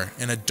star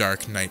in a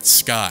dark night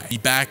sky. He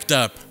backed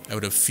up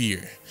out of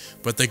fear,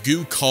 but the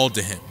goo called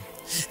to him.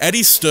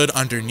 Eddie stood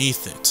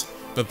underneath it,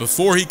 but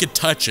before he could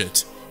touch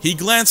it, he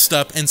glanced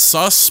up and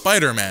saw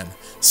Spider-Man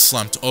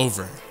slumped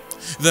over.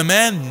 The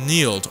man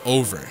kneeled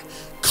over,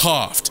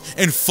 coughed,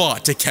 and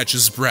fought to catch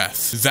his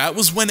breath. That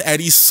was when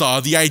Eddie saw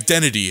the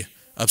identity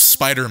of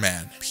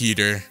Spider-Man,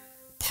 Peter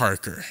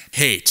Parker.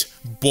 Hate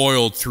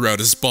boiled throughout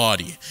his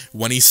body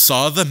when he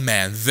saw the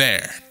man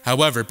there.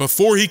 However,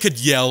 before he could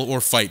yell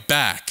or fight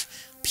back,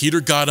 Peter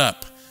got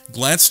up,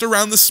 glanced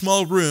around the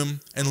small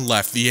room, and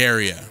left the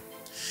area.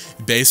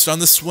 Based on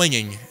the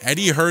swinging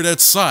Eddie heard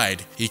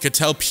outside, he could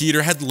tell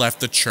Peter had left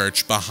the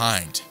church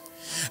behind.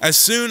 As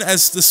soon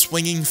as the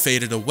swinging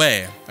faded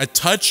away, a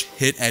touch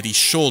hit Eddie's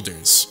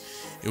shoulders.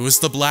 It was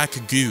the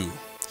black goo.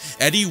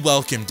 Eddie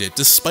welcomed it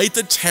despite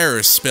the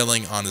terror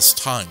spilling on his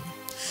tongue.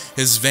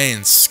 His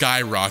veins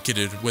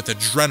skyrocketed with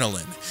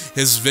adrenaline.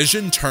 His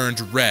vision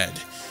turned red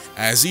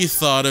as he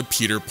thought of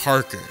Peter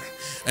Parker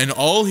and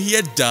all he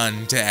had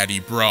done to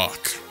Eddie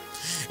Brock.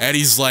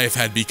 Eddie's life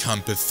had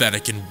become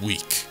pathetic and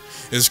weak.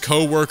 His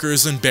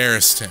co-workers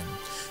embarrassed him.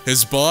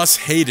 His boss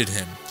hated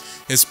him.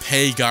 His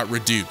pay got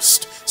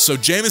reduced, so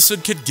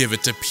Jameson could give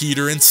it to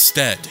Peter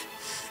instead.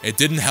 It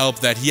didn't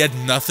help that he had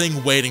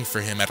nothing waiting for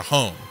him at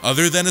home,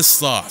 other than his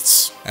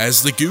thoughts.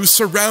 As the goo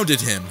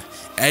surrounded him,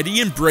 Eddie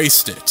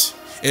embraced it.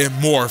 It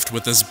morphed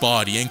with his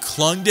body and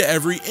clung to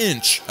every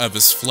inch of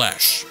his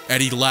flesh.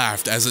 Eddie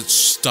laughed as it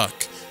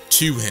stuck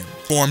to him,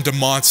 formed a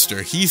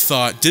monster he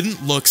thought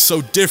didn't look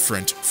so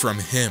different from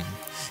him.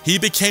 He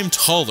became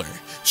taller,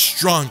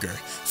 stronger,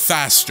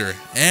 faster,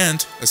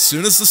 and as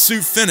soon as the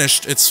suit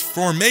finished its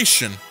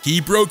formation, he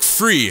broke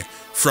free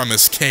from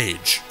his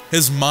cage.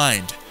 His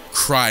mind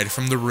cried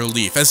from the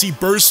relief as he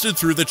bursted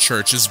through the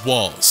church's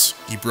walls.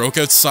 He broke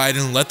outside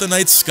and let the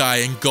night sky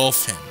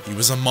engulf him. He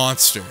was a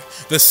monster,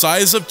 the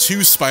size of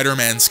 2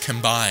 Spider-Mans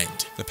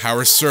combined. The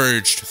power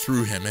surged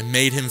through him and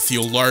made him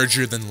feel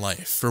larger than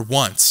life. For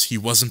once, he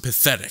wasn't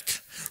pathetic.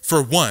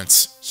 For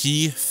once,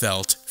 he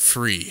felt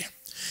free.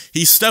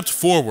 He stepped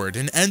forward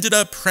and ended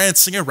up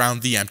prancing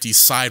around the empty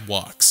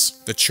sidewalks.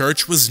 The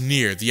church was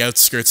near the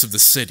outskirts of the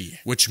city,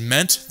 which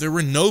meant there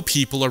were no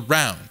people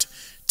around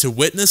to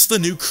witness the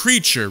new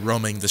creature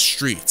roaming the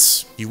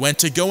streets. He went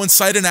to go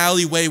inside an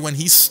alleyway when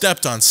he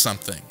stepped on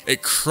something.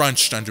 It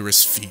crunched under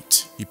his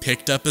feet. He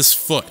picked up his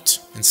foot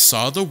and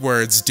saw the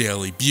words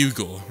Daily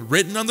Bugle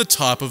written on the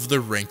top of the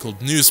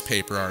wrinkled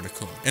newspaper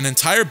article. An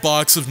entire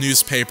box of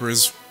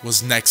newspapers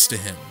was next to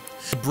him.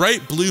 The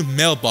bright blue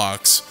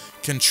mailbox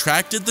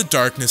contracted the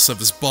darkness of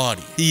his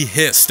body. He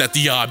hissed at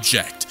the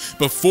object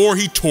before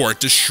he tore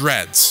it to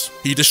shreds.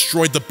 He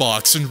destroyed the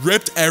box and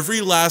ripped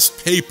every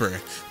last paper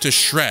to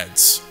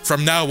shreds.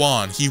 From now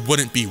on, he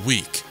wouldn't be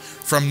weak.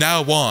 From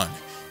now on,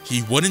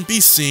 he wouldn't be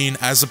seen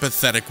as a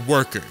pathetic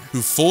worker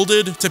who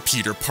folded to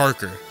Peter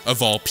Parker,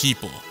 of all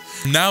people.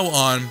 From now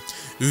on,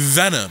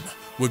 Venom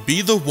would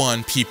be the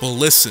one people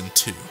listened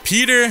to.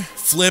 Peter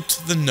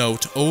flipped the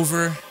note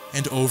over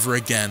and over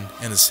again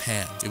in his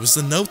hand. It was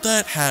the note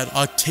that had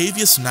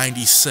Octavius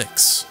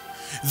 96.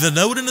 The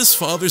note in his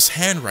father's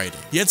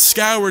handwriting. He had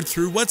scoured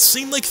through what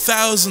seemed like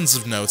thousands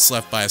of notes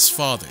left by his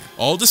father,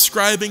 all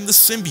describing the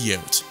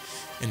symbiote,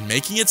 and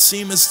making it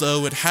seem as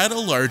though it had a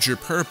larger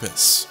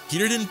purpose.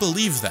 Peter didn't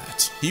believe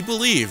that. He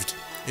believed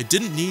it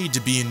didn't need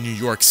to be in New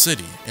York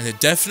City, and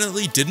it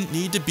definitely didn't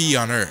need to be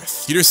on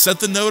Earth. Peter set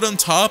the note on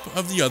top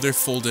of the other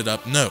folded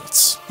up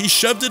notes. He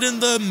shoved it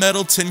in the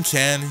metal tin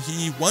can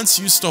he once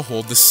used to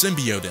hold the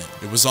symbiote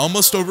in. It was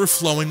almost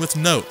overflowing with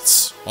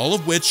notes, all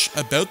of which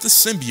about the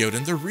symbiote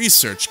and the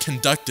research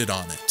conducted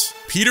on it.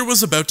 Peter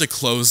was about to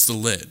close the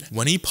lid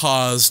when he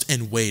paused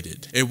and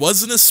waited. It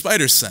wasn't a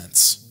spider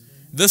sense.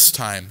 This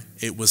time,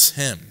 it was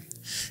him.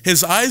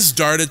 His eyes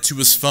darted to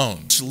his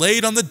phone, which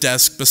laid on the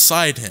desk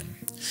beside him.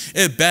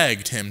 It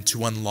begged him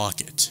to unlock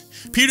it.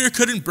 Peter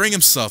couldn't bring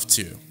himself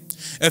to.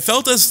 It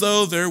felt as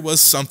though there was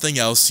something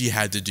else he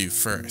had to do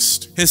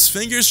first. His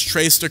fingers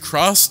traced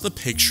across the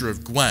picture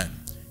of Gwen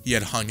he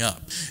had hung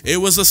up. It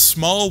was a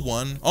small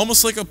one,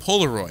 almost like a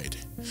Polaroid.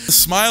 The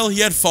smile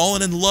he had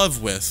fallen in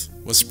love with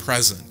was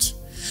present.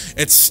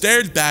 It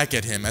stared back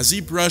at him as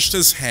he brushed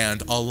his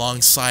hand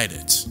alongside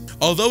it.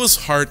 Although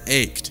his heart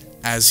ached,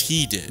 as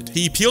he did,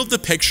 he peeled the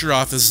picture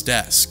off his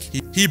desk.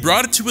 He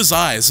brought it to his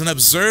eyes and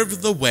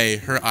observed the way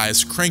her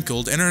eyes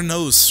crinkled and her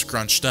nose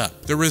scrunched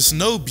up. There was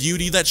no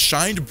beauty that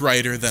shined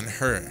brighter than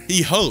her.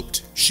 He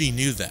hoped she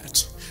knew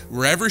that.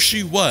 Wherever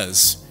she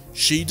was,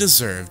 she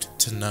deserved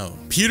to know.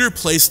 Peter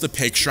placed the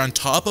picture on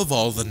top of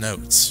all the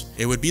notes.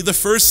 It would be the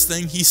first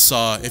thing he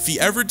saw if he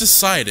ever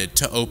decided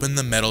to open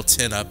the metal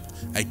tin up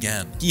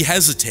again. He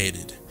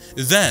hesitated.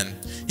 Then,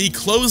 he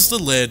closed the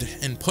lid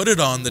and put it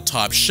on the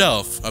top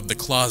shelf of the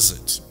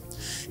closet.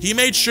 He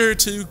made sure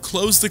to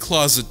close the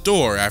closet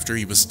door after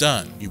he was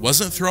done. He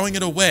wasn't throwing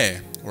it away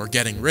or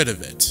getting rid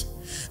of it.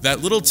 That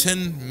little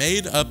tin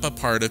made up a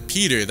part of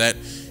Peter that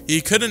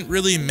he couldn't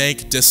really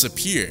make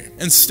disappear.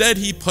 Instead,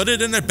 he put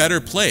it in a better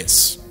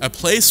place, a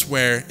place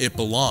where it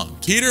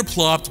belonged. Peter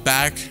plopped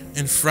back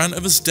in front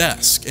of his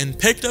desk and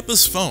picked up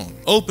his phone,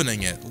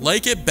 opening it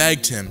like it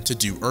begged him to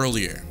do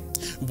earlier.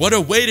 What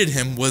awaited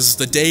him was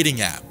the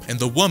dating app and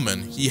the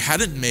woman he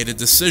hadn't made a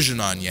decision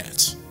on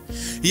yet.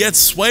 He had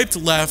swiped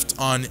left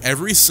on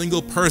every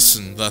single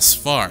person thus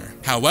far.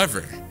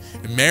 However,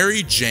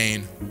 Mary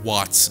Jane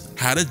Watson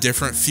had a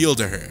different feel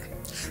to her.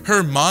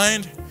 Her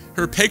mind,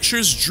 her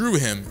pictures drew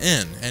him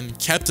in and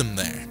kept him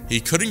there. He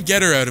couldn't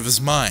get her out of his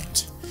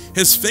mind.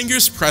 His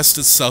fingers pressed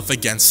itself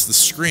against the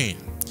screen.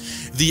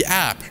 The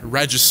app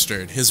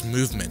registered his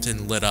movement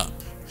and lit up.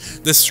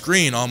 The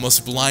screen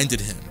almost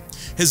blinded him.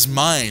 His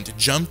mind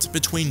jumped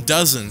between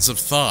dozens of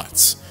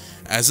thoughts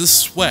as his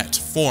sweat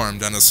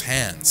formed on his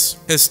hands.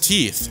 His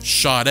teeth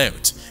shot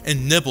out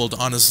and nibbled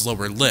on his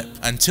lower lip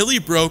until he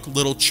broke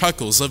little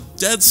chuckles of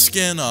dead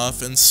skin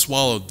off and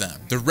swallowed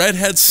them. The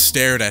redhead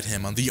stared at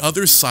him on the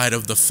other side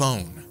of the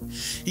phone.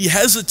 He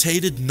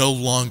hesitated no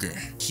longer.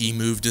 He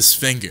moved his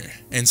finger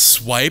and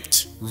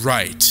swiped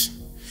right.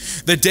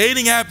 The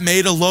dating app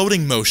made a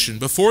loading motion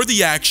before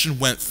the action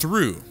went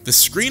through. The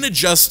screen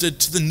adjusted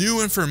to the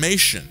new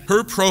information.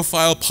 Her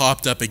profile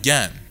popped up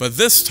again, but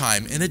this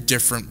time in a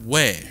different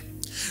way.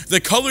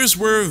 The colors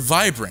were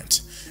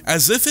vibrant,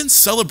 as if in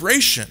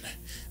celebration.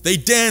 They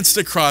danced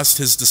across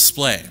his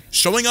display,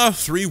 showing off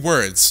 3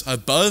 words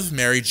above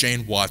Mary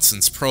Jane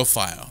Watson's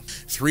profile.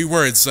 3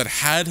 words that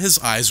had his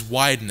eyes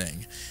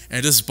widening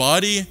and his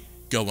body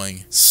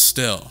going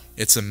still.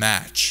 It's a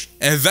match.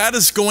 And that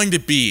is going to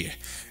be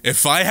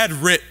If I Had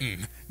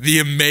Written The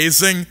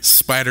Amazing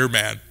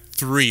Spider-Man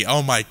 3.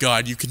 Oh my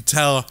god, you can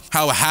tell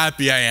how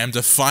happy I am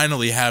to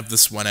finally have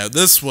this one out.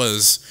 This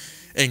was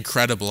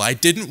incredible. I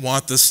didn't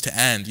want this to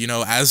end. You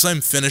know, as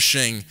I'm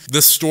finishing the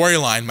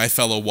storyline, my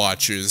fellow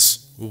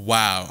watchers,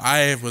 wow,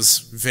 I was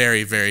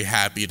very, very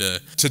happy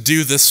to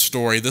do this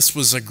story. This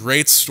was a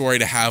great story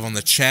to have on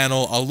the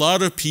channel. A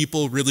lot of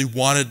people really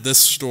wanted this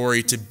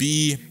story to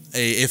be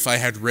a If I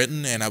Had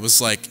Written, and I was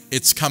like,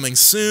 it's coming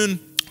soon.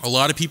 A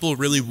lot of people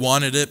really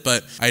wanted it,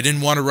 but I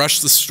didn't want to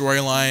rush the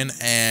storyline,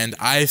 and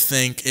I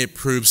think it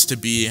proves to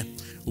be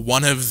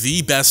one of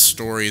the best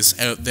stories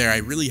out there. I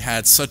really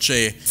had such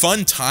a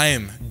fun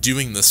time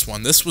doing this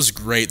one. This was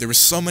great. There were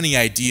so many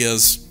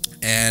ideas.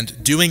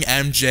 And doing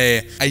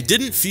MJ, I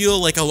didn't feel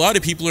like a lot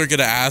of people are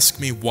gonna ask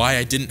me why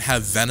I didn't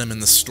have Venom in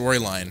the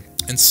storyline.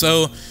 And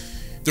so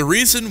the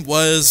reason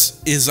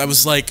is I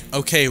was like,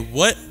 okay,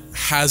 what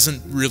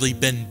hasn't really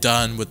been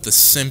done with the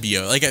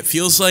symbiote? Like, it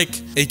feels like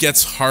it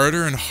gets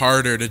harder and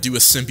harder to do a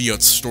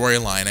symbiote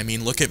storyline. I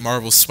mean, look at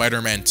Marvel's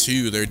Spider-Man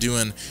 2. They're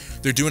doing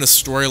a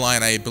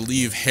storyline, I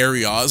believe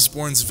Harry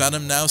Osborn's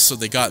Venom now, so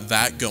they got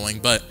that going.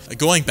 But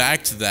going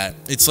back to that,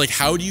 it's like,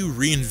 how do you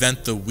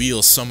reinvent the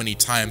wheel so many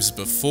times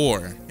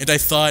before? And I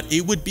thought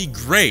it would be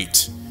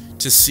great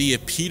to see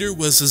if Peter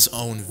was his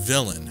own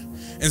villain.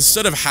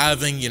 Instead of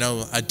having, you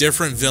know, a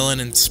different villain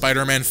and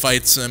Spider-Man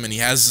fights him and he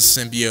has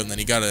the symbiote and then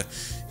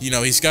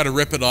he's got to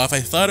rip it off. I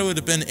thought it would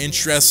have been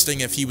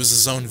interesting if he was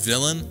his own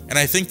villain. And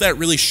I think that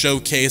really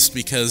showcased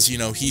because, you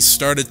know, he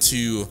started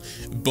to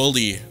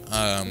bully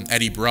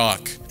Eddie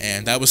Brock.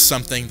 And that was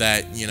something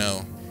that, you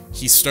know,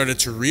 he started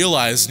to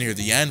realize near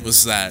the end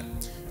was that,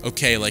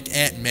 okay, like,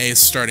 Aunt May is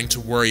starting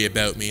to worry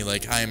about me.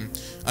 Like, I'm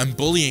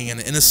bullying an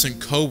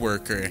innocent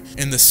coworker,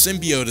 and the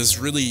symbiote is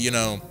really, you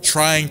know,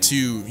 trying to,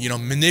 you know,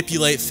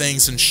 manipulate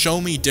things and show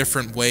me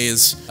different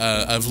ways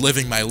of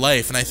living my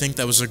life. And I think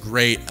that was a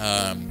great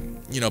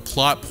you know,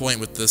 plot point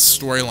with this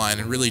storyline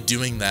and really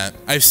doing that.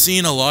 I've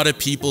seen a lot of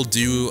people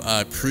do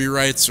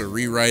pre-writes or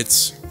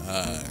rewrites,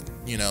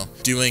 you know,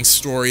 doing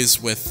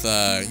stories with,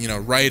 you know,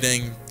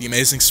 writing The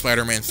Amazing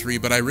Spider-Man 3,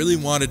 but I really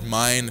wanted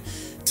mine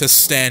to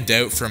stand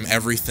out from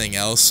everything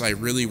else. I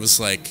really was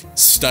like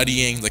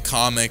studying the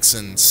comics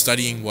and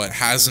studying what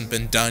hasn't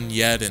been done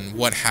yet and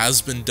what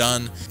has been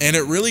done. And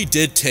it really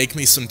did take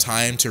me some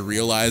time to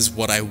realize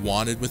what I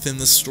wanted within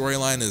this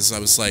storyline. Is I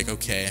was like,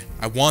 okay,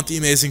 I want The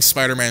Amazing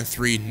Spider-Man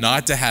 3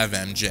 not to have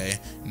MJ,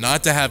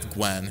 not to have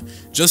Gwen,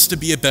 just to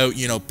be about,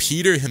 you know,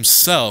 Peter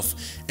himself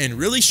and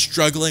really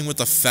struggling with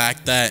the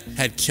fact that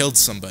had killed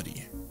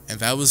somebody. And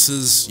that was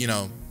his, you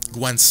know,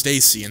 Gwen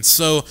Stacy. And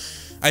so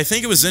I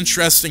think it was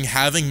interesting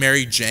having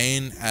Mary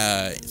Jane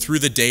through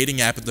the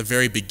dating app at the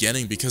very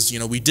beginning because, you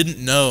know, we didn't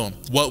know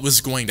what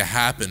was going to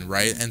happen,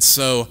 right? And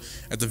so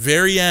at the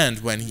very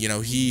end, when, you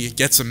know, he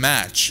gets a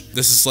match,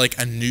 this is like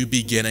a new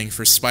beginning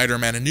for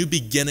Spider-Man, a new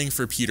beginning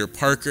for Peter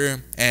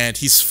Parker, and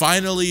he's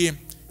finally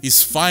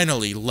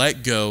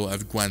let go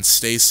of Gwen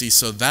Stacy,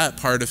 so that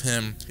part of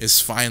him is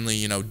finally,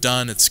 you know,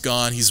 done. It's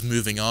gone. He's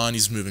moving on.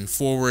 He's moving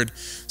forward.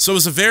 So it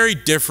was a very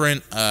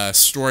different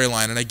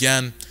storyline, and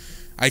again,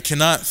 I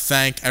cannot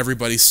thank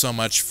everybody so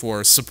much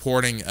for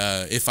supporting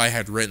If I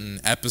Had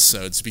Written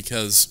episodes,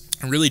 because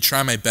I really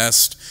try my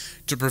best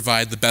to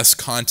provide the best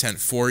content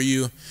for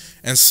you.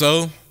 And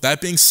so,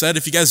 that being said,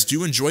 if you guys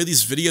do enjoy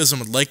these videos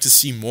and would like to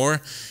see more,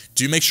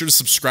 do make sure to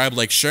subscribe,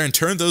 like, share, and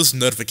turn those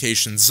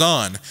notifications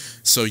on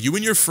so you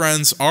and your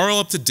friends are all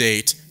up to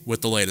date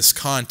with the latest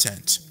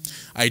content.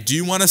 I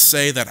do want to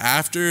say that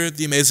after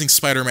The Amazing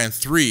Spider-Man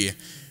 3,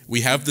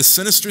 we have the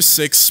Sinister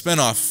Six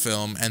spin-off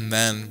film, and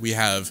then we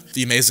have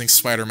The Amazing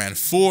Spider-Man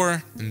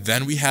 4, and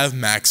then we have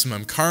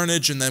Maximum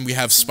Carnage, and then we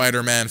have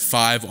Spider-Man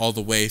 5 all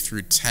the way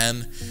through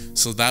 10,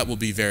 so that will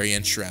be very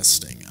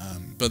interesting.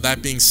 But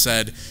that being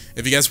said,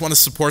 if you guys want to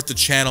support the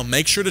channel,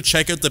 make sure to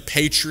check out the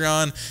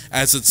Patreon,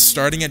 as it's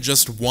starting at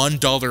just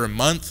 $1 a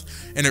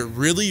month, and it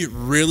really,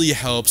 really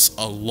helps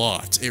a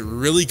lot. It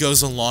really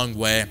goes a long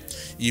way.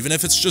 Even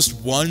if it's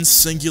just one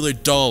singular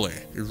dollar,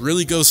 it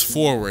really goes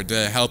forward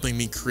to helping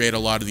me create a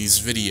lot of these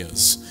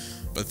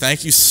videos. But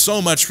thank you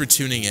so much for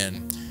tuning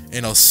in,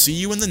 and I'll see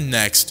you in the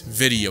next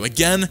video.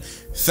 Again,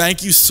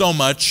 thank you so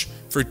much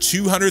for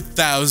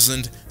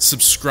 200,000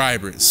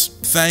 subscribers.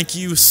 Thank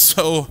you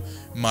so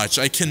much.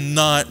 I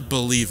cannot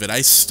believe it.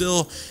 I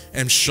still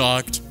am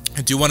shocked.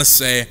 I do want to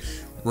say,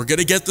 we're going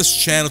to get this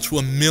channel to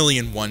 1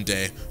 million one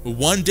day.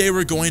 One day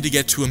we're going to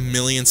get to 1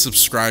 million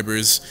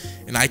subscribers,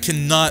 and I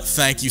cannot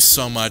thank you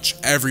so much,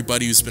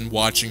 everybody who's been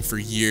watching for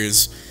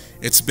years.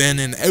 It's been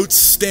an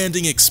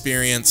outstanding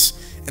experience,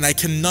 and I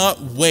cannot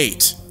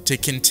wait to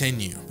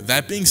continue.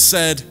 That being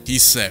said,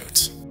 peace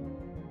out.